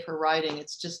get any of her writing,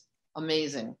 it's just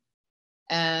amazing.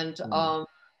 And,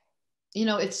 you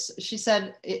know, she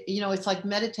said, you know, it's like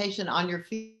meditation on your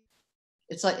feet.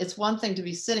 It's like, it's one thing to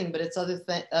be sitting, but it's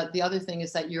the other thing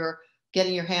is that you're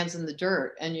getting your hands in the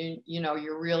dirt, and you know,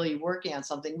 you're really working on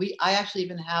something. I actually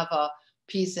even have a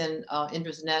piece in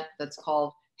Internet that's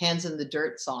called Hands in the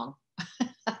Dirt Song.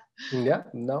 Yeah,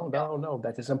 no,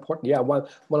 that is important. Yeah, one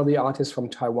of the artists from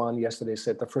Taiwan yesterday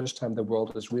said the first time the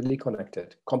world is really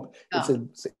connected.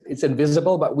 It's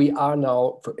invisible, but we are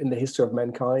now, in the history of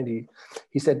mankind.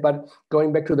 He said, but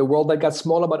going back to the world that got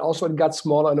smaller, but also it got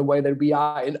smaller in a way that we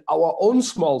are in our own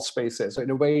small spaces. So in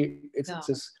a way, it's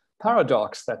this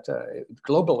paradox that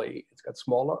globally it's got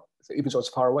smaller, even though it's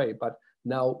far away, but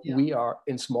now we are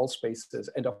in small spaces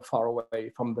and are far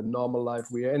away from the normal life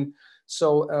we're in.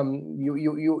 So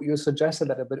you suggested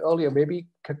that a bit earlier. Maybe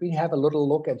could we have a little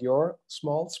look at your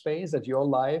small space, at your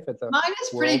life, at the mine is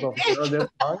pretty big.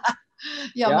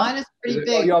 Mine is pretty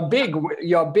big.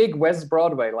 Your big West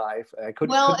Broadway life. Could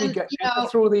we get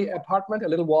through the apartment, a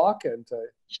little walk? And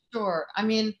sure. I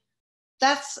mean,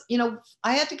 that's, you know,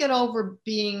 I had to get over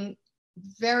being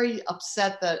very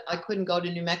upset that I couldn't go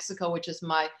to New Mexico, which is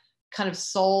my kind of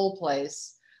soul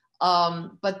place.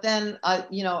 But then,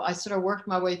 you know, I sort of worked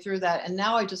my way through that. And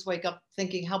now I just wake up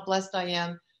thinking how blessed I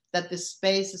am that this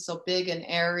space is so big and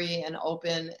airy and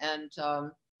open. And,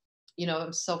 you know,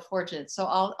 I'm so fortunate. So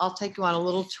I'll take you on a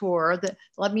little tour.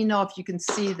 Let me know if you can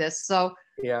see this. So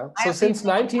yeah. So since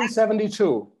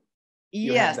 1972.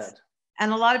 Yes.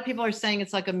 And a lot of people are saying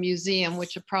it's like a museum,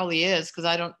 which it probably is, because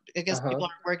I guess people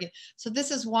aren't working. So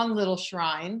this is one little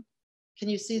shrine. Can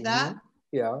you see that?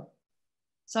 Yeah.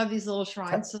 So I have these little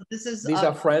shrines. So these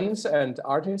are friends and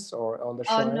artists, or on the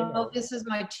shrine? No, this is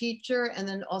my teacher, and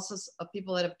then also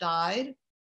people that have died,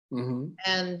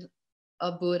 and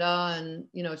a Buddha, and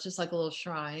you know, it's just like a little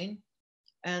shrine.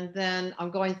 And then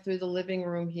I'm going through the living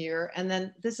room here, and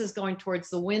then this is going towards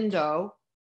the window.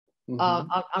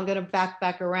 I'm going to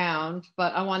back around,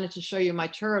 but I wanted to show you my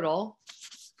turtle.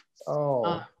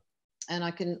 Oh. And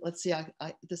I can, let's see,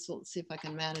 see if I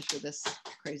can manage with this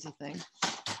crazy thing.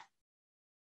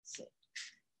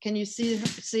 Can you see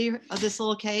this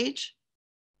little cage?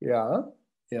 Yeah.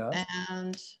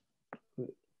 And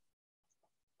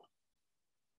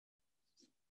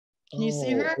can you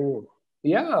see her? Oh.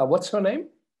 Yeah, what's her name?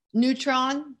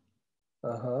 Neutron.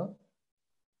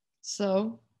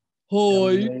 So,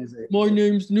 hi, amazing. My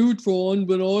name's Neutron,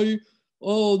 but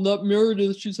not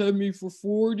Meredith, she's had me for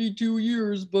 42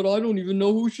 years, but I don't even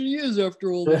know who she is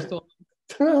after all this time.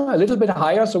 A little bit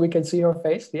higher so we can see her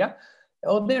face, yeah.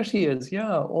 Oh, there she is,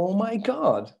 yeah. Oh my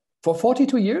God. For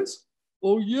 42 years?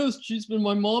 Oh yes, she's been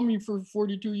my mommy for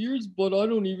 42 years, but I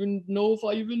don't even know if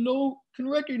I can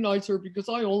recognize her because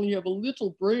I only have a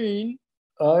little brain.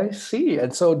 I see.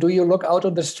 And so do you look out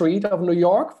on the street of New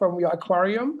York from your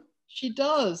aquarium? She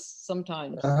does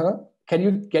sometimes. Can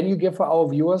you give for our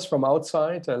viewers from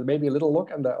outside maybe a little look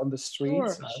on the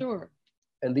streets? Sure.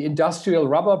 And the industrial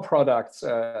rubber products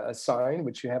sign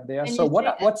which you have there. So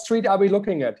what street are we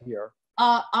looking at here?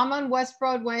 I'm on West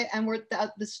Broadway, and we're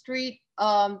the street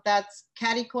that's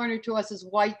catty corner to us is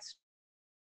White.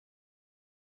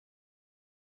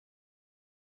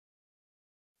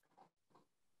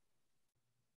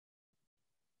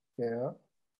 Yeah.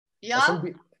 Yeah.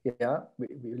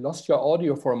 We lost your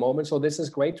audio for a moment. So this is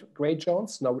Great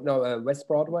Jones. No, West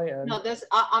Broadway and. No,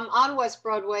 I'm on West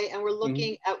Broadway, and we're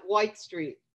looking at White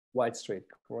Street. White Street.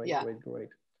 Great, yeah. Great.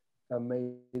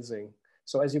 Amazing.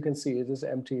 So as you can see, it is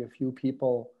empty. A few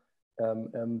people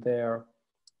there,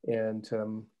 and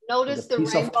notice the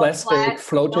piece rainbow of plastic flag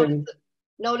floating.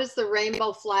 Notice the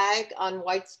rainbow flag on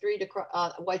White Street,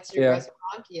 White Street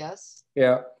Restaurant. Yes.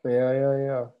 Yeah.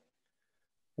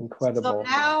 Incredible. So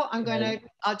now I'm going to.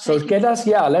 So get us.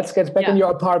 Yeah, let's get back in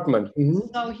your apartment.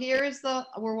 So here's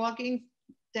we're walking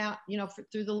down,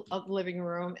 through the living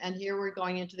room, and here we're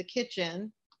going into the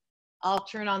kitchen. I'll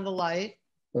turn on the light.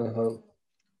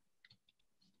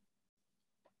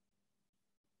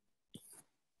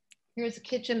 Here's a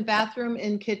kitchen, bathroom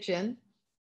in kitchen,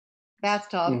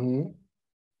 bathtub.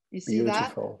 You see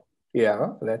beautiful. That?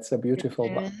 Yeah, that's a beautiful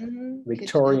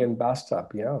Victorian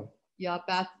bathtub. Yeah. Yeah,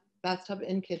 bathtub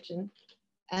in kitchen.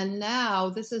 And now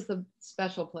this is the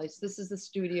special place. This is the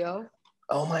studio.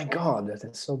 Oh my God, that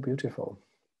is so beautiful.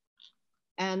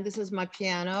 And this is my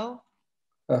piano.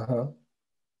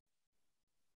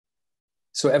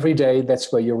 So every day,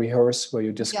 that's where you rehearse, where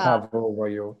you discover, where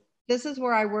you. This is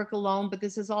where I work alone, but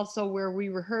this is also where we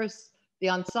rehearse the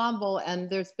ensemble. And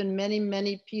there's been many,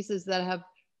 many pieces that have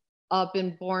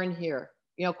been born here.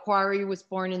 Quarry was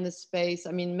born in this space.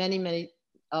 I mean, many.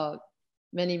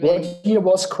 What year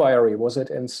was Quarry? Was it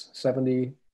in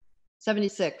 70?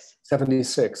 76.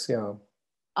 76, yeah.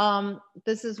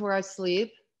 This is where I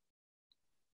sleep.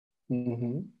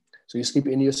 So you sleep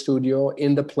in your studio,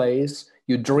 in the place.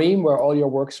 You dream where all your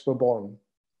works were born.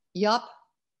 Yup.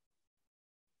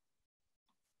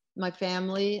 My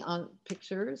family on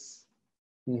pictures.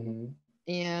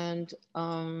 And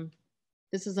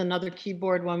this is another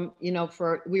keyboard one,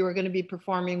 we were going to be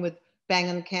performing with Bang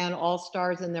on the Can All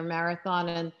Stars in their marathon,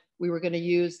 and we were going to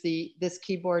use this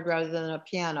keyboard rather than a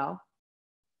piano.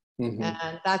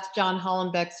 And that's John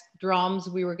Hollenbeck's drums.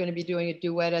 We were going to be doing a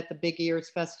duet at the Big Ears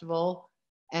Festival,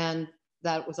 and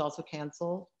that was also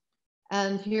canceled.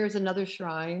 And here's another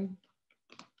shrine.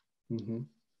 Can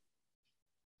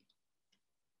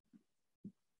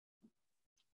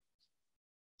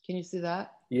you see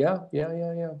that? Yeah.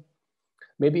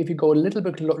 Maybe if you go a little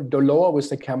bit lower with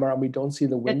the camera, we don't see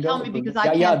the window. Tell me, because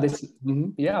I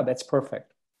can't. Yeah, that's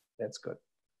perfect. That's good.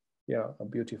 Yeah, a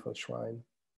beautiful shrine.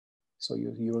 So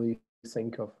you really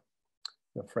think of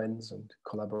your friends and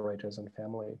collaborators and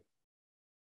family.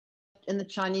 In the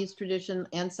Chinese tradition,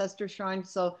 ancestor shrine.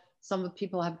 So some of the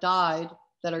people have died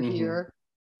that are here,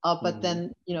 but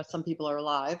then some people are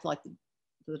alive, like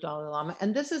the Dalai Lama.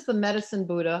 And this is the Medicine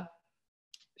Buddha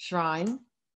shrine.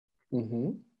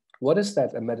 What is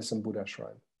that, a Medicine Buddha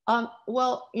shrine?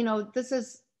 Well, this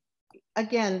is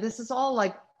all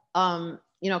like, kind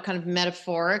of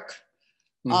metaphoric.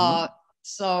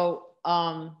 So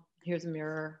here's a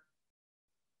mirror.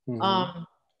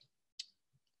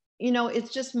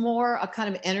 It's just more a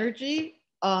kind of energy.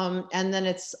 And then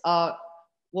it's, what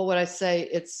would I say?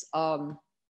 It's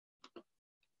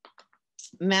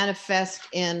manifest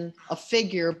in a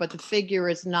figure, but the figure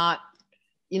is not,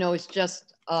 it's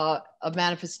just a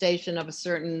manifestation of a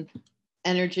certain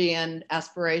energy and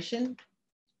aspiration.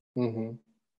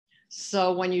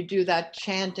 So when you do that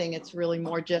chanting, it's really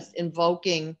more just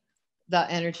invoking the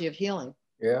energy of healing.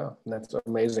 Yeah, that's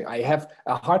amazing. I have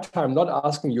a hard time not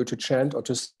asking you to chant or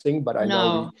to sing, but I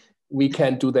know we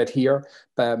can't do that here,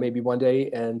 but maybe one day.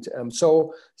 And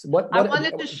so what I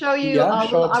wanted to show you, to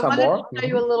show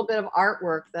you a little bit of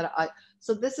artwork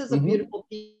so this is a beautiful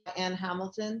piece by Anne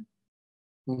Hamilton.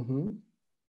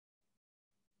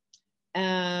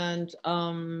 And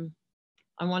I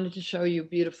wanted to show you a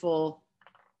beautiful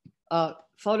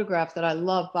photograph that I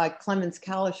love by Clemens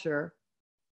Kalischer,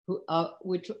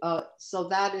 so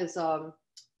that is a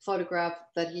photograph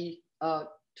that he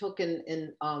took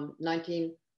in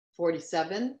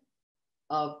 1947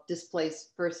 of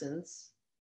displaced persons.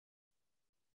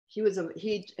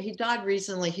 He died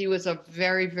recently. He was a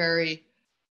very, very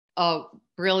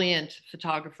brilliant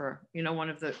photographer, one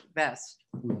of the best.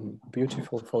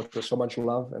 Beautiful photo, so much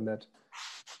love in that.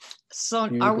 So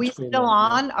are we still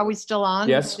on? Are we still on?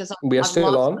 Yes, we are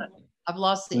still on. I've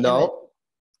lost the image.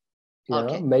 Yeah,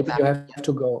 okay, maybe you have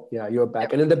to go. Yeah, you're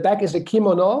back. And in the back is the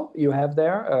kimono you have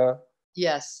there.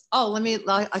 Yes. Oh,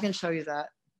 I can show you that.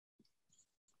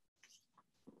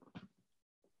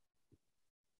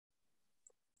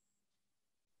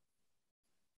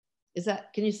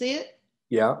 Can you see it?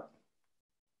 Yeah.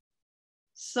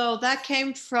 So that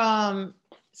came from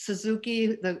Suzuki,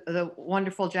 the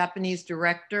wonderful Japanese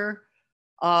director.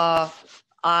 We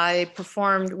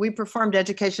performed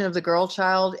Education of the Girl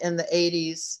Child in the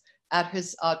 80s at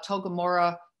his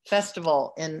Togamura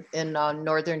festival in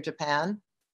northern Japan.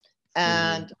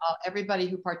 And everybody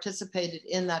who participated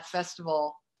in that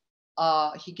festival,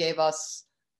 he gave us,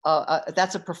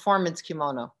 that's a performance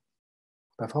kimono.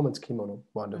 Performance kimono,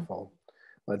 wonderful.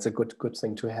 Well, it's a good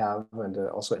thing to have, and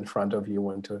also in front of you,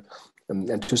 and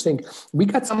to think. We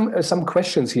got some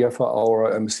questions here for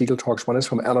our Segal Talks. One is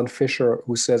from Alan Fisher,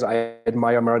 who says, I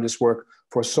admire Meredith's work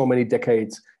for so many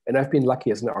decades, and I've been lucky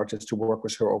as an artist to work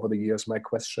with her over the years. My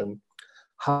question,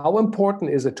 how important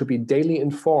is it to be daily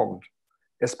informed,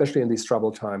 especially in these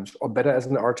troubled times, or better as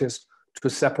an artist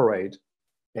to separate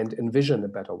and envision a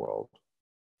better world?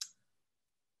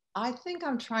 I think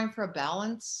I'm trying for a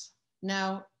balance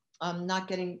now. I'm not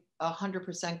getting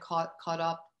 100% caught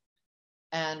up.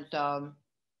 And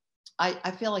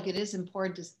I feel like it is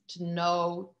important to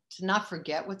know, to not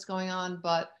forget what's going on,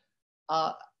 but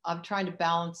I'm trying to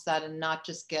balance that and not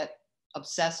just get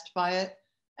obsessed by it.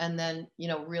 And then,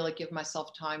 really give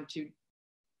myself time to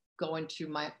go into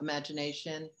my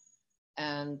imagination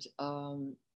and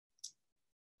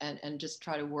just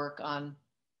try to work on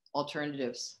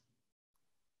alternatives.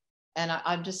 And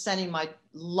I'm just sending my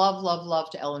love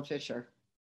to Ellen Fisher,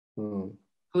 who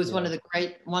is one of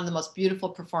the most beautiful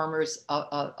performers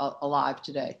alive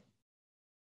today.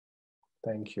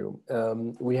 Thank you.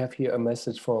 We have here a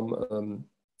message from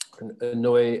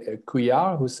Noé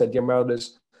Couillard, who said, Dear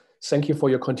Meredith, thank you for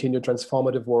your continued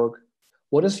transformative work.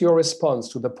 What is your response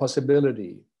to the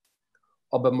possibility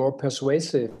of a more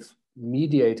persuasive,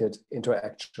 mediated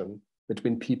interaction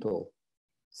between people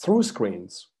through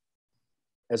screens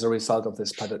as a result of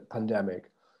this pandemic?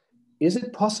 Is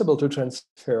it possible to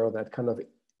transfer that kind of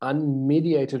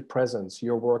unmediated presence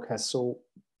your work has so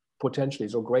potentially,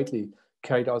 so greatly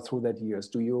carried out through that years?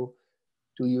 Do you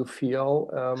feel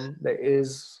there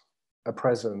is a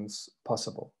presence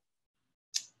possible?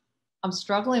 I'm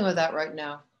struggling with that right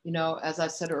now. As I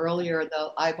said earlier,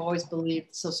 I've always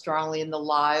believed so strongly in the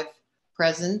live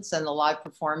presence and the live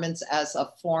performance as a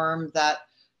form that,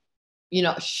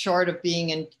 short of being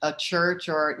in a church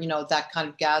or, that kind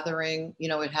of gathering,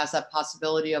 it has that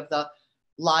possibility of the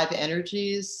live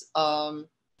energies.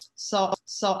 So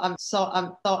I'm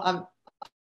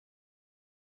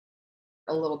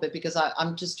a little bit, because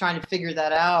I'm just trying to figure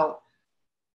that out.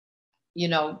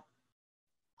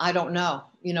 I don't know.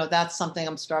 That's something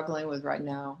I'm struggling with right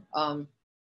now.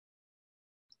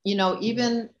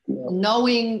 Even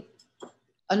knowing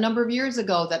a number of years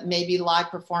ago that maybe live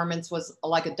performance was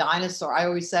like a dinosaur. I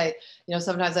always say,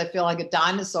 sometimes I feel like a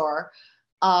dinosaur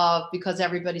because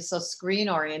everybody's so screen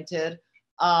oriented.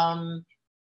 I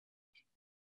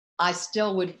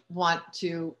still would want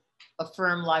to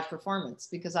affirm live performance,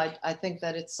 because I think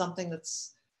that it's something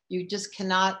that's, you just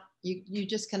cannot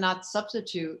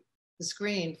substitute the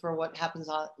screen for what happens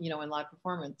on, in live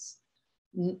performance.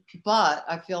 But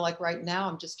I feel like right now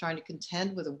I'm just trying to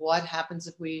contend with what happens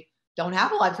if we don't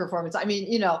have a live performance. I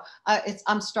mean,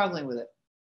 I'm struggling with it.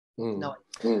 No.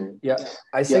 Yeah,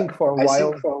 I think for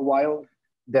a while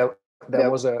there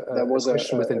was a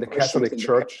question within the Catholic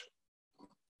Church,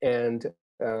 and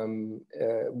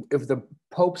if the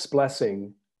Pope's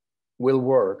blessing will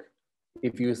work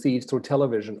if you see it through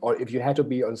television, or if you had to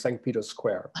be on St. Peter's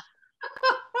Square.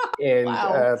 And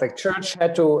Wow. the church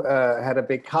had a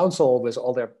big council with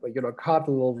all their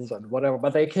cardinals and whatever,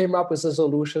 but they came up with a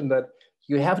solution that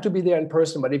you have to be there in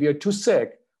person, but if you're too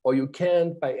sick or you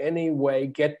can't by any way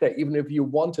get there, even if you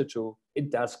wanted to,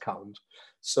 it does count.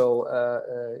 So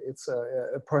it's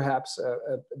perhaps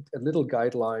a little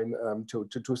guideline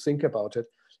to think about it.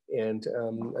 And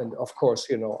of course,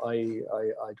 I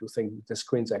do think the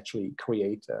screens actually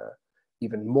create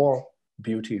even more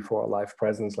beauty for a live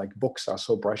presence. Like books are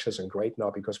so precious and great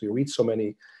now because we read so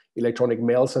many electronic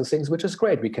mails and things, which is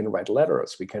great. We can write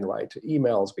letters, we can write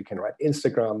emails, we can write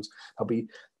Instagrams.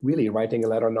 Really writing a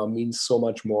letter now means so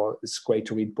much more. It's great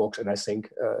to read books, and I think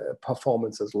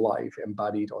performances live,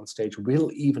 embodied on stage,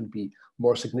 will even be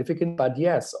more significant. But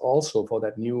yes, also for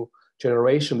that new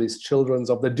generation, these children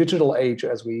of the digital age,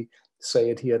 as we say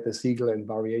it here at the Segal, in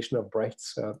variation of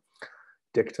Brecht's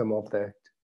dictum of the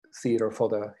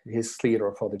his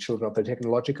theater for the children of the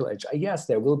technological age. Yes,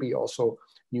 there will be also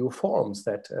new forms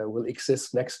that will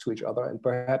exist next to each other, and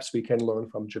perhaps we can learn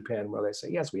from Japan, where they say,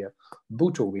 yes, we have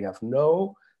Buto, we have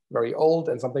No, very old,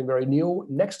 and something very new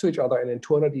next to each other, and in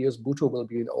 200 years, Buto will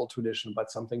be an old tradition, but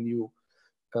something new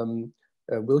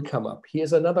will come up.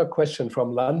 Here's another question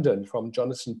from London, from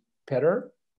Jonathan Petter,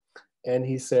 And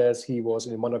he says he was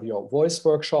in one of your voice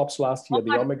workshops last year,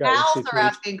 the Omega Institute. Institute. Are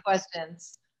asking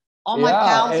questions. All my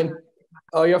pals and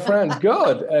oh, your friends,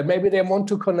 good. Maybe they want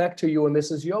to connect to you, and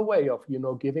this is your way of,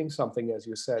 giving something. As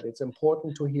you said, it's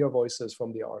important to hear voices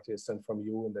from the artists and from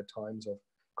you in the times of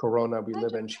Corona we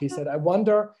live in. She said, I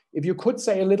wonder if you could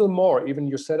say a little more, even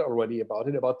you said already about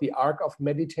it, about the arc of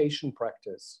meditation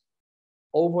practice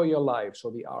over your life. So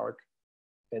the arc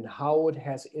and how it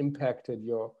has impacted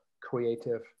your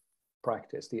creative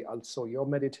practice, also your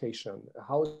meditation.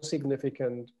 How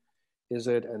significant is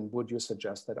it, and would you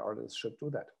suggest that artists should do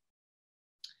that?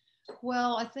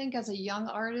 Well, I think as a young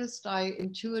artist, I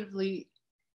intuitively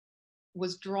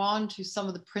was drawn to some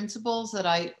of the principles that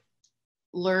I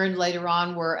learned later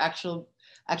on were actually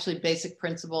basic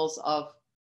principles of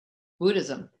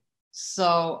Buddhism.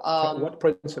 So what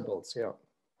principles? Yeah.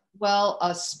 Well,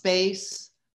 space,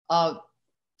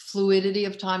 fluidity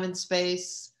of time and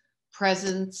space,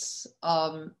 presence,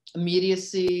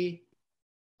 immediacy,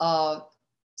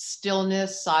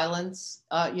 stillness, silence.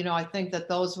 I think that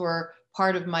those were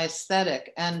part of my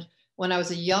aesthetic. And when I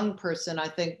was a young person, I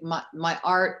think my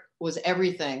art was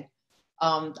everything.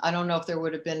 I don't know if there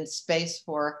would have been space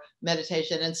for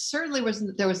meditation, and certainly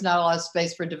there was not a lot of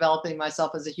space for developing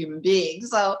myself as a human being.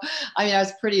 So, I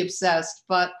was pretty obsessed,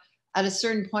 but at a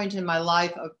certain point in my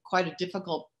life, quite a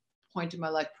difficult point in my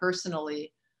life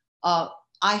personally,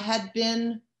 I had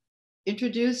been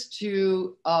introduced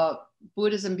to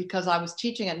Buddhism because I was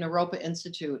teaching at Naropa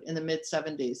Institute in the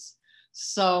mid-70s.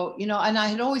 So, and I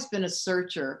had always been a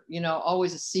searcher,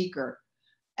 always a seeker.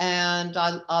 And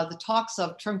the talks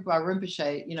of Trungpa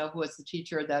Rinpoche, who was the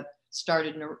teacher that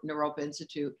started Naropa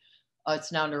Institute,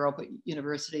 it's now Naropa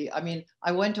University.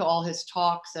 I went to all his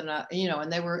talks and,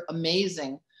 and they were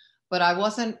amazing, but I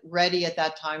wasn't ready at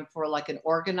that time for like an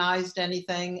organized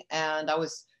anything. And I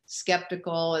was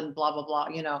skeptical and blah, blah,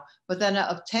 blah, But then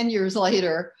 10 years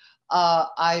later,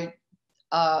 I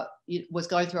was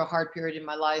going through a hard period in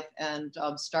my life and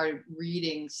started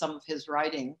reading some of his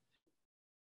writing.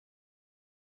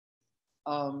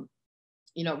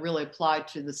 Really applied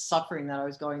to the suffering that I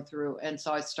was going through. And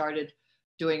so I started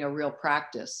doing a real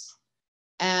practice.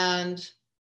 And,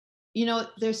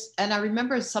 and I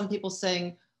remember some people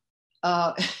saying,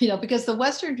 because the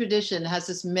Western tradition has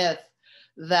this myth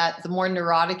that the more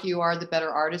neurotic you are, the better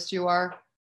artist you are,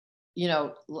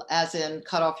 as in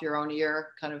cut off your own ear,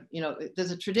 kind of,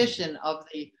 there's a tradition of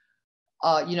the,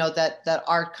 that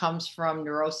art comes from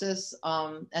neurosis.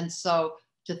 And so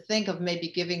to think of maybe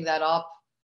giving that up,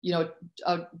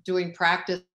 doing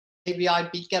practice, maybe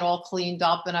I'd get all cleaned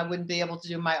up and I wouldn't be able to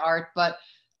do my art, but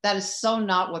that is so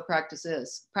not what practice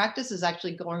is. Practice is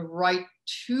actually going right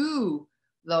to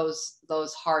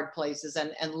those hard places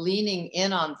and leaning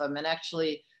in on them and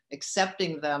actually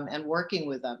accepting them and working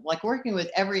with them, like working with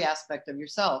every aspect of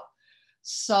yourself.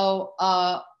 So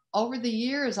over the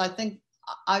years, I think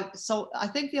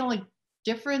the only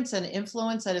difference and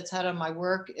influence that it's had on my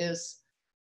work is,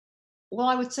 well,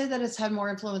 I would say that it's had more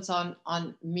influence on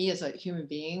me as a human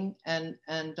being and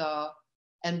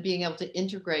being able to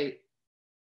integrate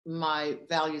my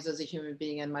values as a human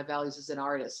being and my values as an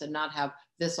artist and not have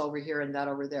this over here and that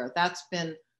over there. That's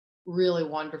been really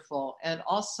wonderful. And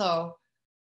also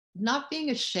not being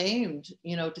ashamed,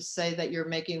 to say that you're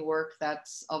making work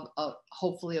that's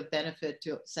hopefully of benefit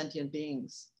to sentient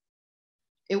beings.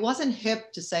 It wasn't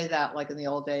hip to say that like in the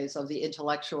old days of the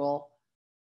intellectual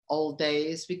old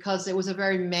days, because it was a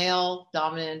very male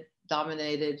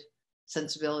dominated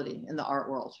sensibility in the art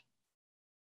world.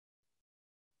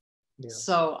 Yeah.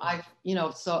 So I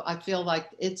feel like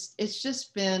it's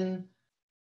just been,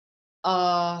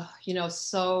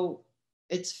 so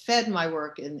it's fed my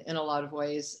work in a lot of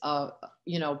ways, but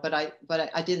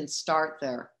I didn't start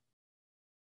there.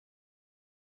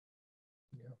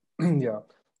 Yeah. Yeah.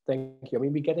 Thank you.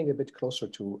 We're getting a bit closer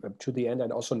to the end. I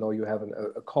also know you have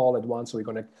a call at once, so we're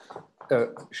going to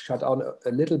shut down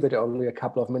a little bit, only a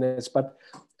couple of minutes. But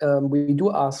we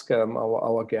do ask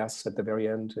our guests at the very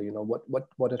end,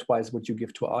 what advice would you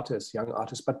give to artists, young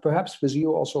artists, but perhaps with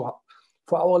you also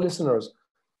for our listeners,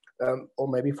 or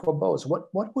maybe for both.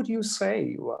 What would you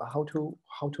say? How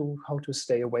to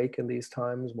stay awake in these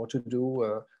times? What to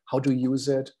do? How to use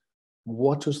it?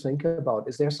 What to think about?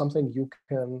 Is there something you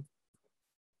can,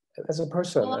 as a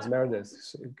person, as Meredith?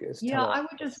 I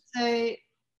would just say,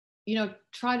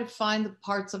 try to find the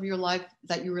parts of your life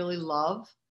that you really love,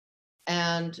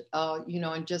 and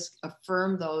and just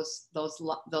affirm those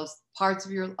parts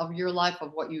of your life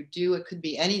of what you do. It could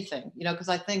be anything, because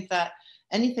I think that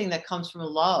anything that comes from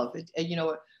love,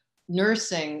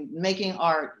 nursing, making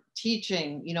art,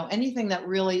 teaching, anything that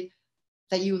really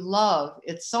that you love,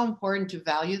 it's so important to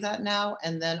value that now.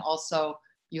 And then also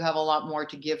you have a lot more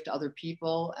to give to other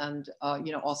people, and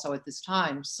you know, also at this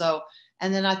time. So,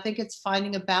 and then I think it's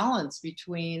finding a balance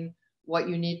between what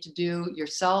you need to do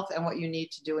yourself and what you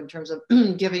need to do in terms of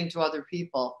giving to other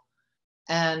people,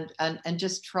 and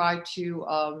just try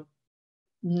to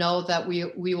know that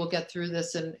we will get through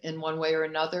this in one way or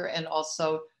another, and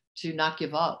also to not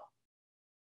give up.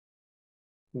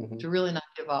 To really not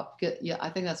give up. Yeah, I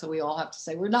think that's what we all have to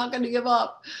say. We're not going to give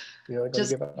up.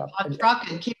 Just keep on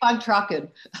trucking. Keep on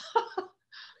trucking.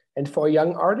 And for a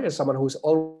young artist, someone who's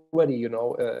already, you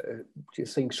know, you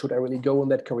think, should I really go in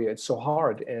that career? It's so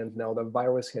hard. And now the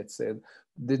virus hits it.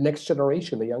 The next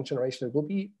generation, the young generation, it will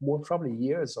be more probably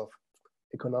years of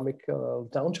economic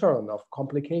downturn, of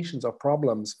complications, of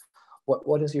problems.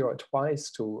 What is your advice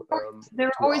to?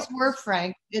 There always were,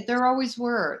 Frank. There always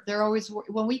were. There always were.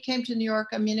 When we came to New York,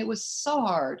 I mean, it was so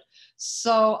hard.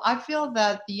 So I feel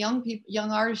that the young people,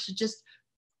 young artists, should just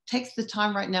take the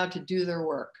time right now to do their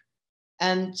work,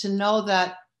 and to know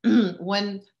that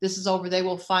when this is over, they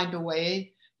will find a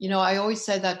way. You know, I always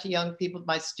say that to young people,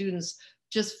 my students: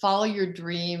 just follow your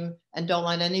dream and don't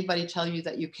let anybody tell you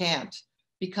that you can't,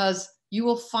 because you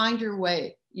will find your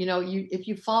way. You know, if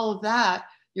you follow that,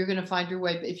 you're going to find your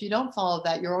way. But if you don't follow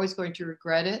that, you're always going to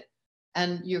regret it.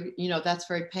 And you know, that's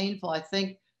very painful. I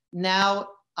think now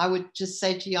I would just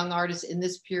say to young artists in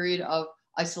this period of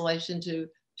isolation to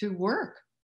work,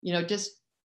 you know, just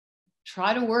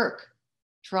try to work,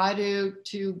 try to,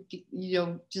 you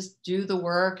know, just do the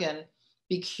work and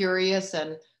be curious,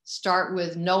 and start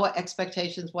with no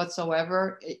expectations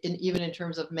whatsoever. Even in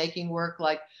terms of making work,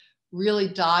 like really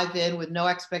dive in with no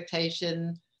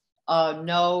expectation,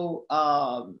 no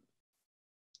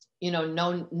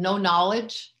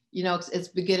knowledge. You know, it's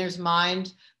beginner's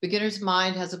mind. Beginner's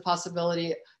mind has a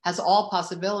possibility, has all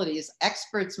possibilities.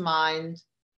 Expert's mind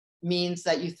means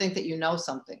that you think that you know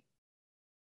something,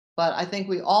 but I think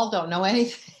we all don't know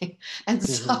anything. And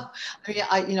so,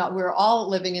 I mean, we're all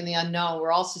living in the unknown.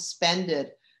 We're all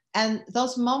suspended, and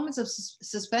those moments of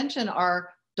suspension are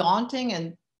daunting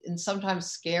and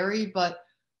sometimes scary. But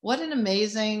what an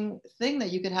amazing thing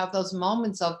that you could have those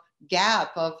moments of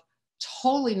gap, of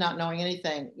totally not knowing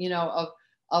anything, you know,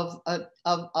 of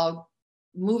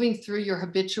moving through your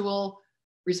habitual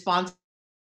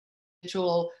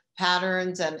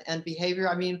patterns and behavior.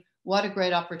 I mean, what a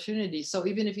great opportunity. So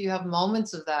even if you have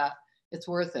moments of that, it's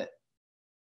worth it.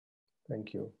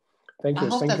 Thank you. Thank you.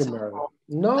 Thank you, Meredith.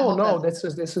 No, this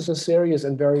is a serious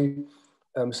and very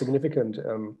significant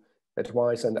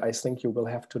advice. And I think you will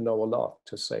have to know a lot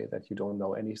to say that you don't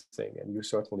know anything. And you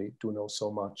certainly do know so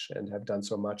much and have done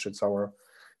so much. It's our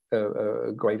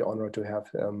great honor to have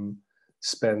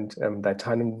spent that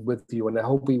time with you. And I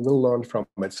hope we will learn from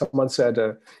it. Someone said,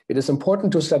 it is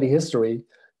important to study history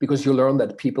because you learn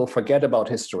that people forget about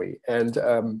history. And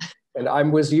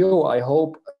I'm with you. I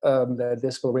hope that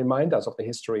this will remind us of the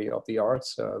history of the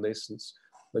arts. This is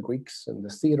the Greeks and the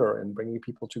theater, and bringing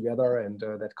people together, and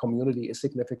that community is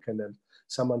significant. And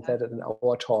someone said it in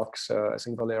our talks, I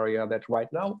think, Valeria, that right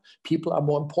now people are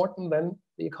more important than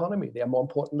the economy. They are more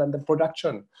important than the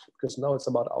production, because now it's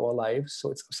about our lives. So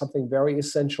it's something very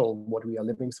essential what we are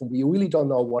living through. We really don't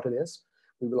know what it is.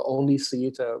 We will only see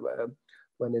it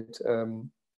when it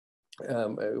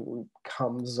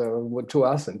comes to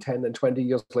us in 10 and 20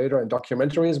 years later in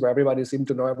documentaries where everybody seems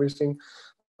to know everything.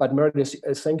 But Meredith,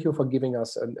 thank you for giving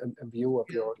us a view of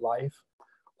your life,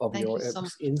 of your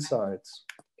insights.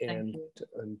 And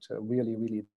really,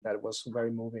 really, that was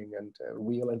very moving and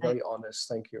real and very honest.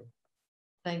 Thank you.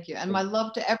 Thank you. And my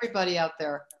love to everybody out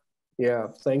there. Yeah,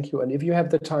 thank you. And if you have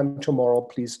the time tomorrow,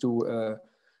 please do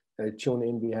tune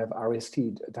in. We have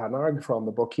Aristide Tanarg from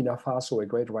the Burkina Faso, a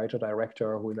great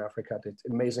writer-director who in Africa did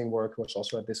amazing work, was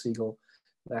also at the Segal,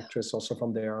 an actress also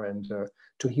from there. And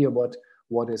to hear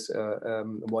what is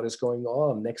going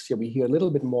on. Next year, we hear a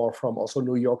little bit more from also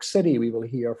New York City. We will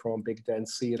hear from Big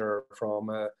Dance Theater, from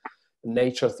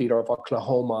Nature Theater of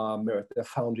Oklahoma, the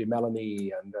Foundry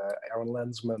Melanie, and Aaron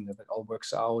Lensman. If it all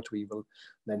works out, we will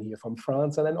then hear from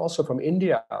France, and then also from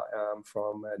India,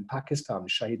 from Pakistan,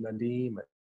 Shahid Nadeem,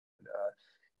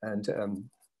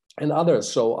 and others.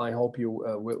 So I hope you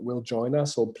will join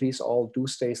us. So please all do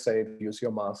stay safe, use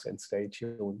your mask, and stay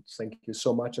tuned. Thank you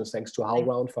so much. And thanks to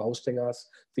HowlRound for hosting us,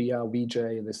 Thea,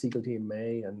 Vijay, the Segal team,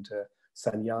 May, and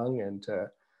San Yang,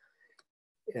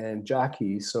 and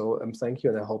Jackie. So thank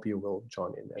you, and I hope you will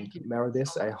join in. And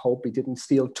Meredith, I hope we didn't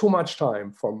steal too much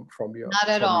time from your— Not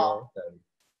at all.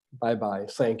 Bye-bye.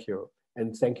 Thank you.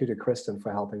 And thank you to Kristen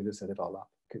for helping to set it all up.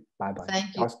 Bye-bye.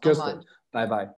 Thank you so much. Bye-bye.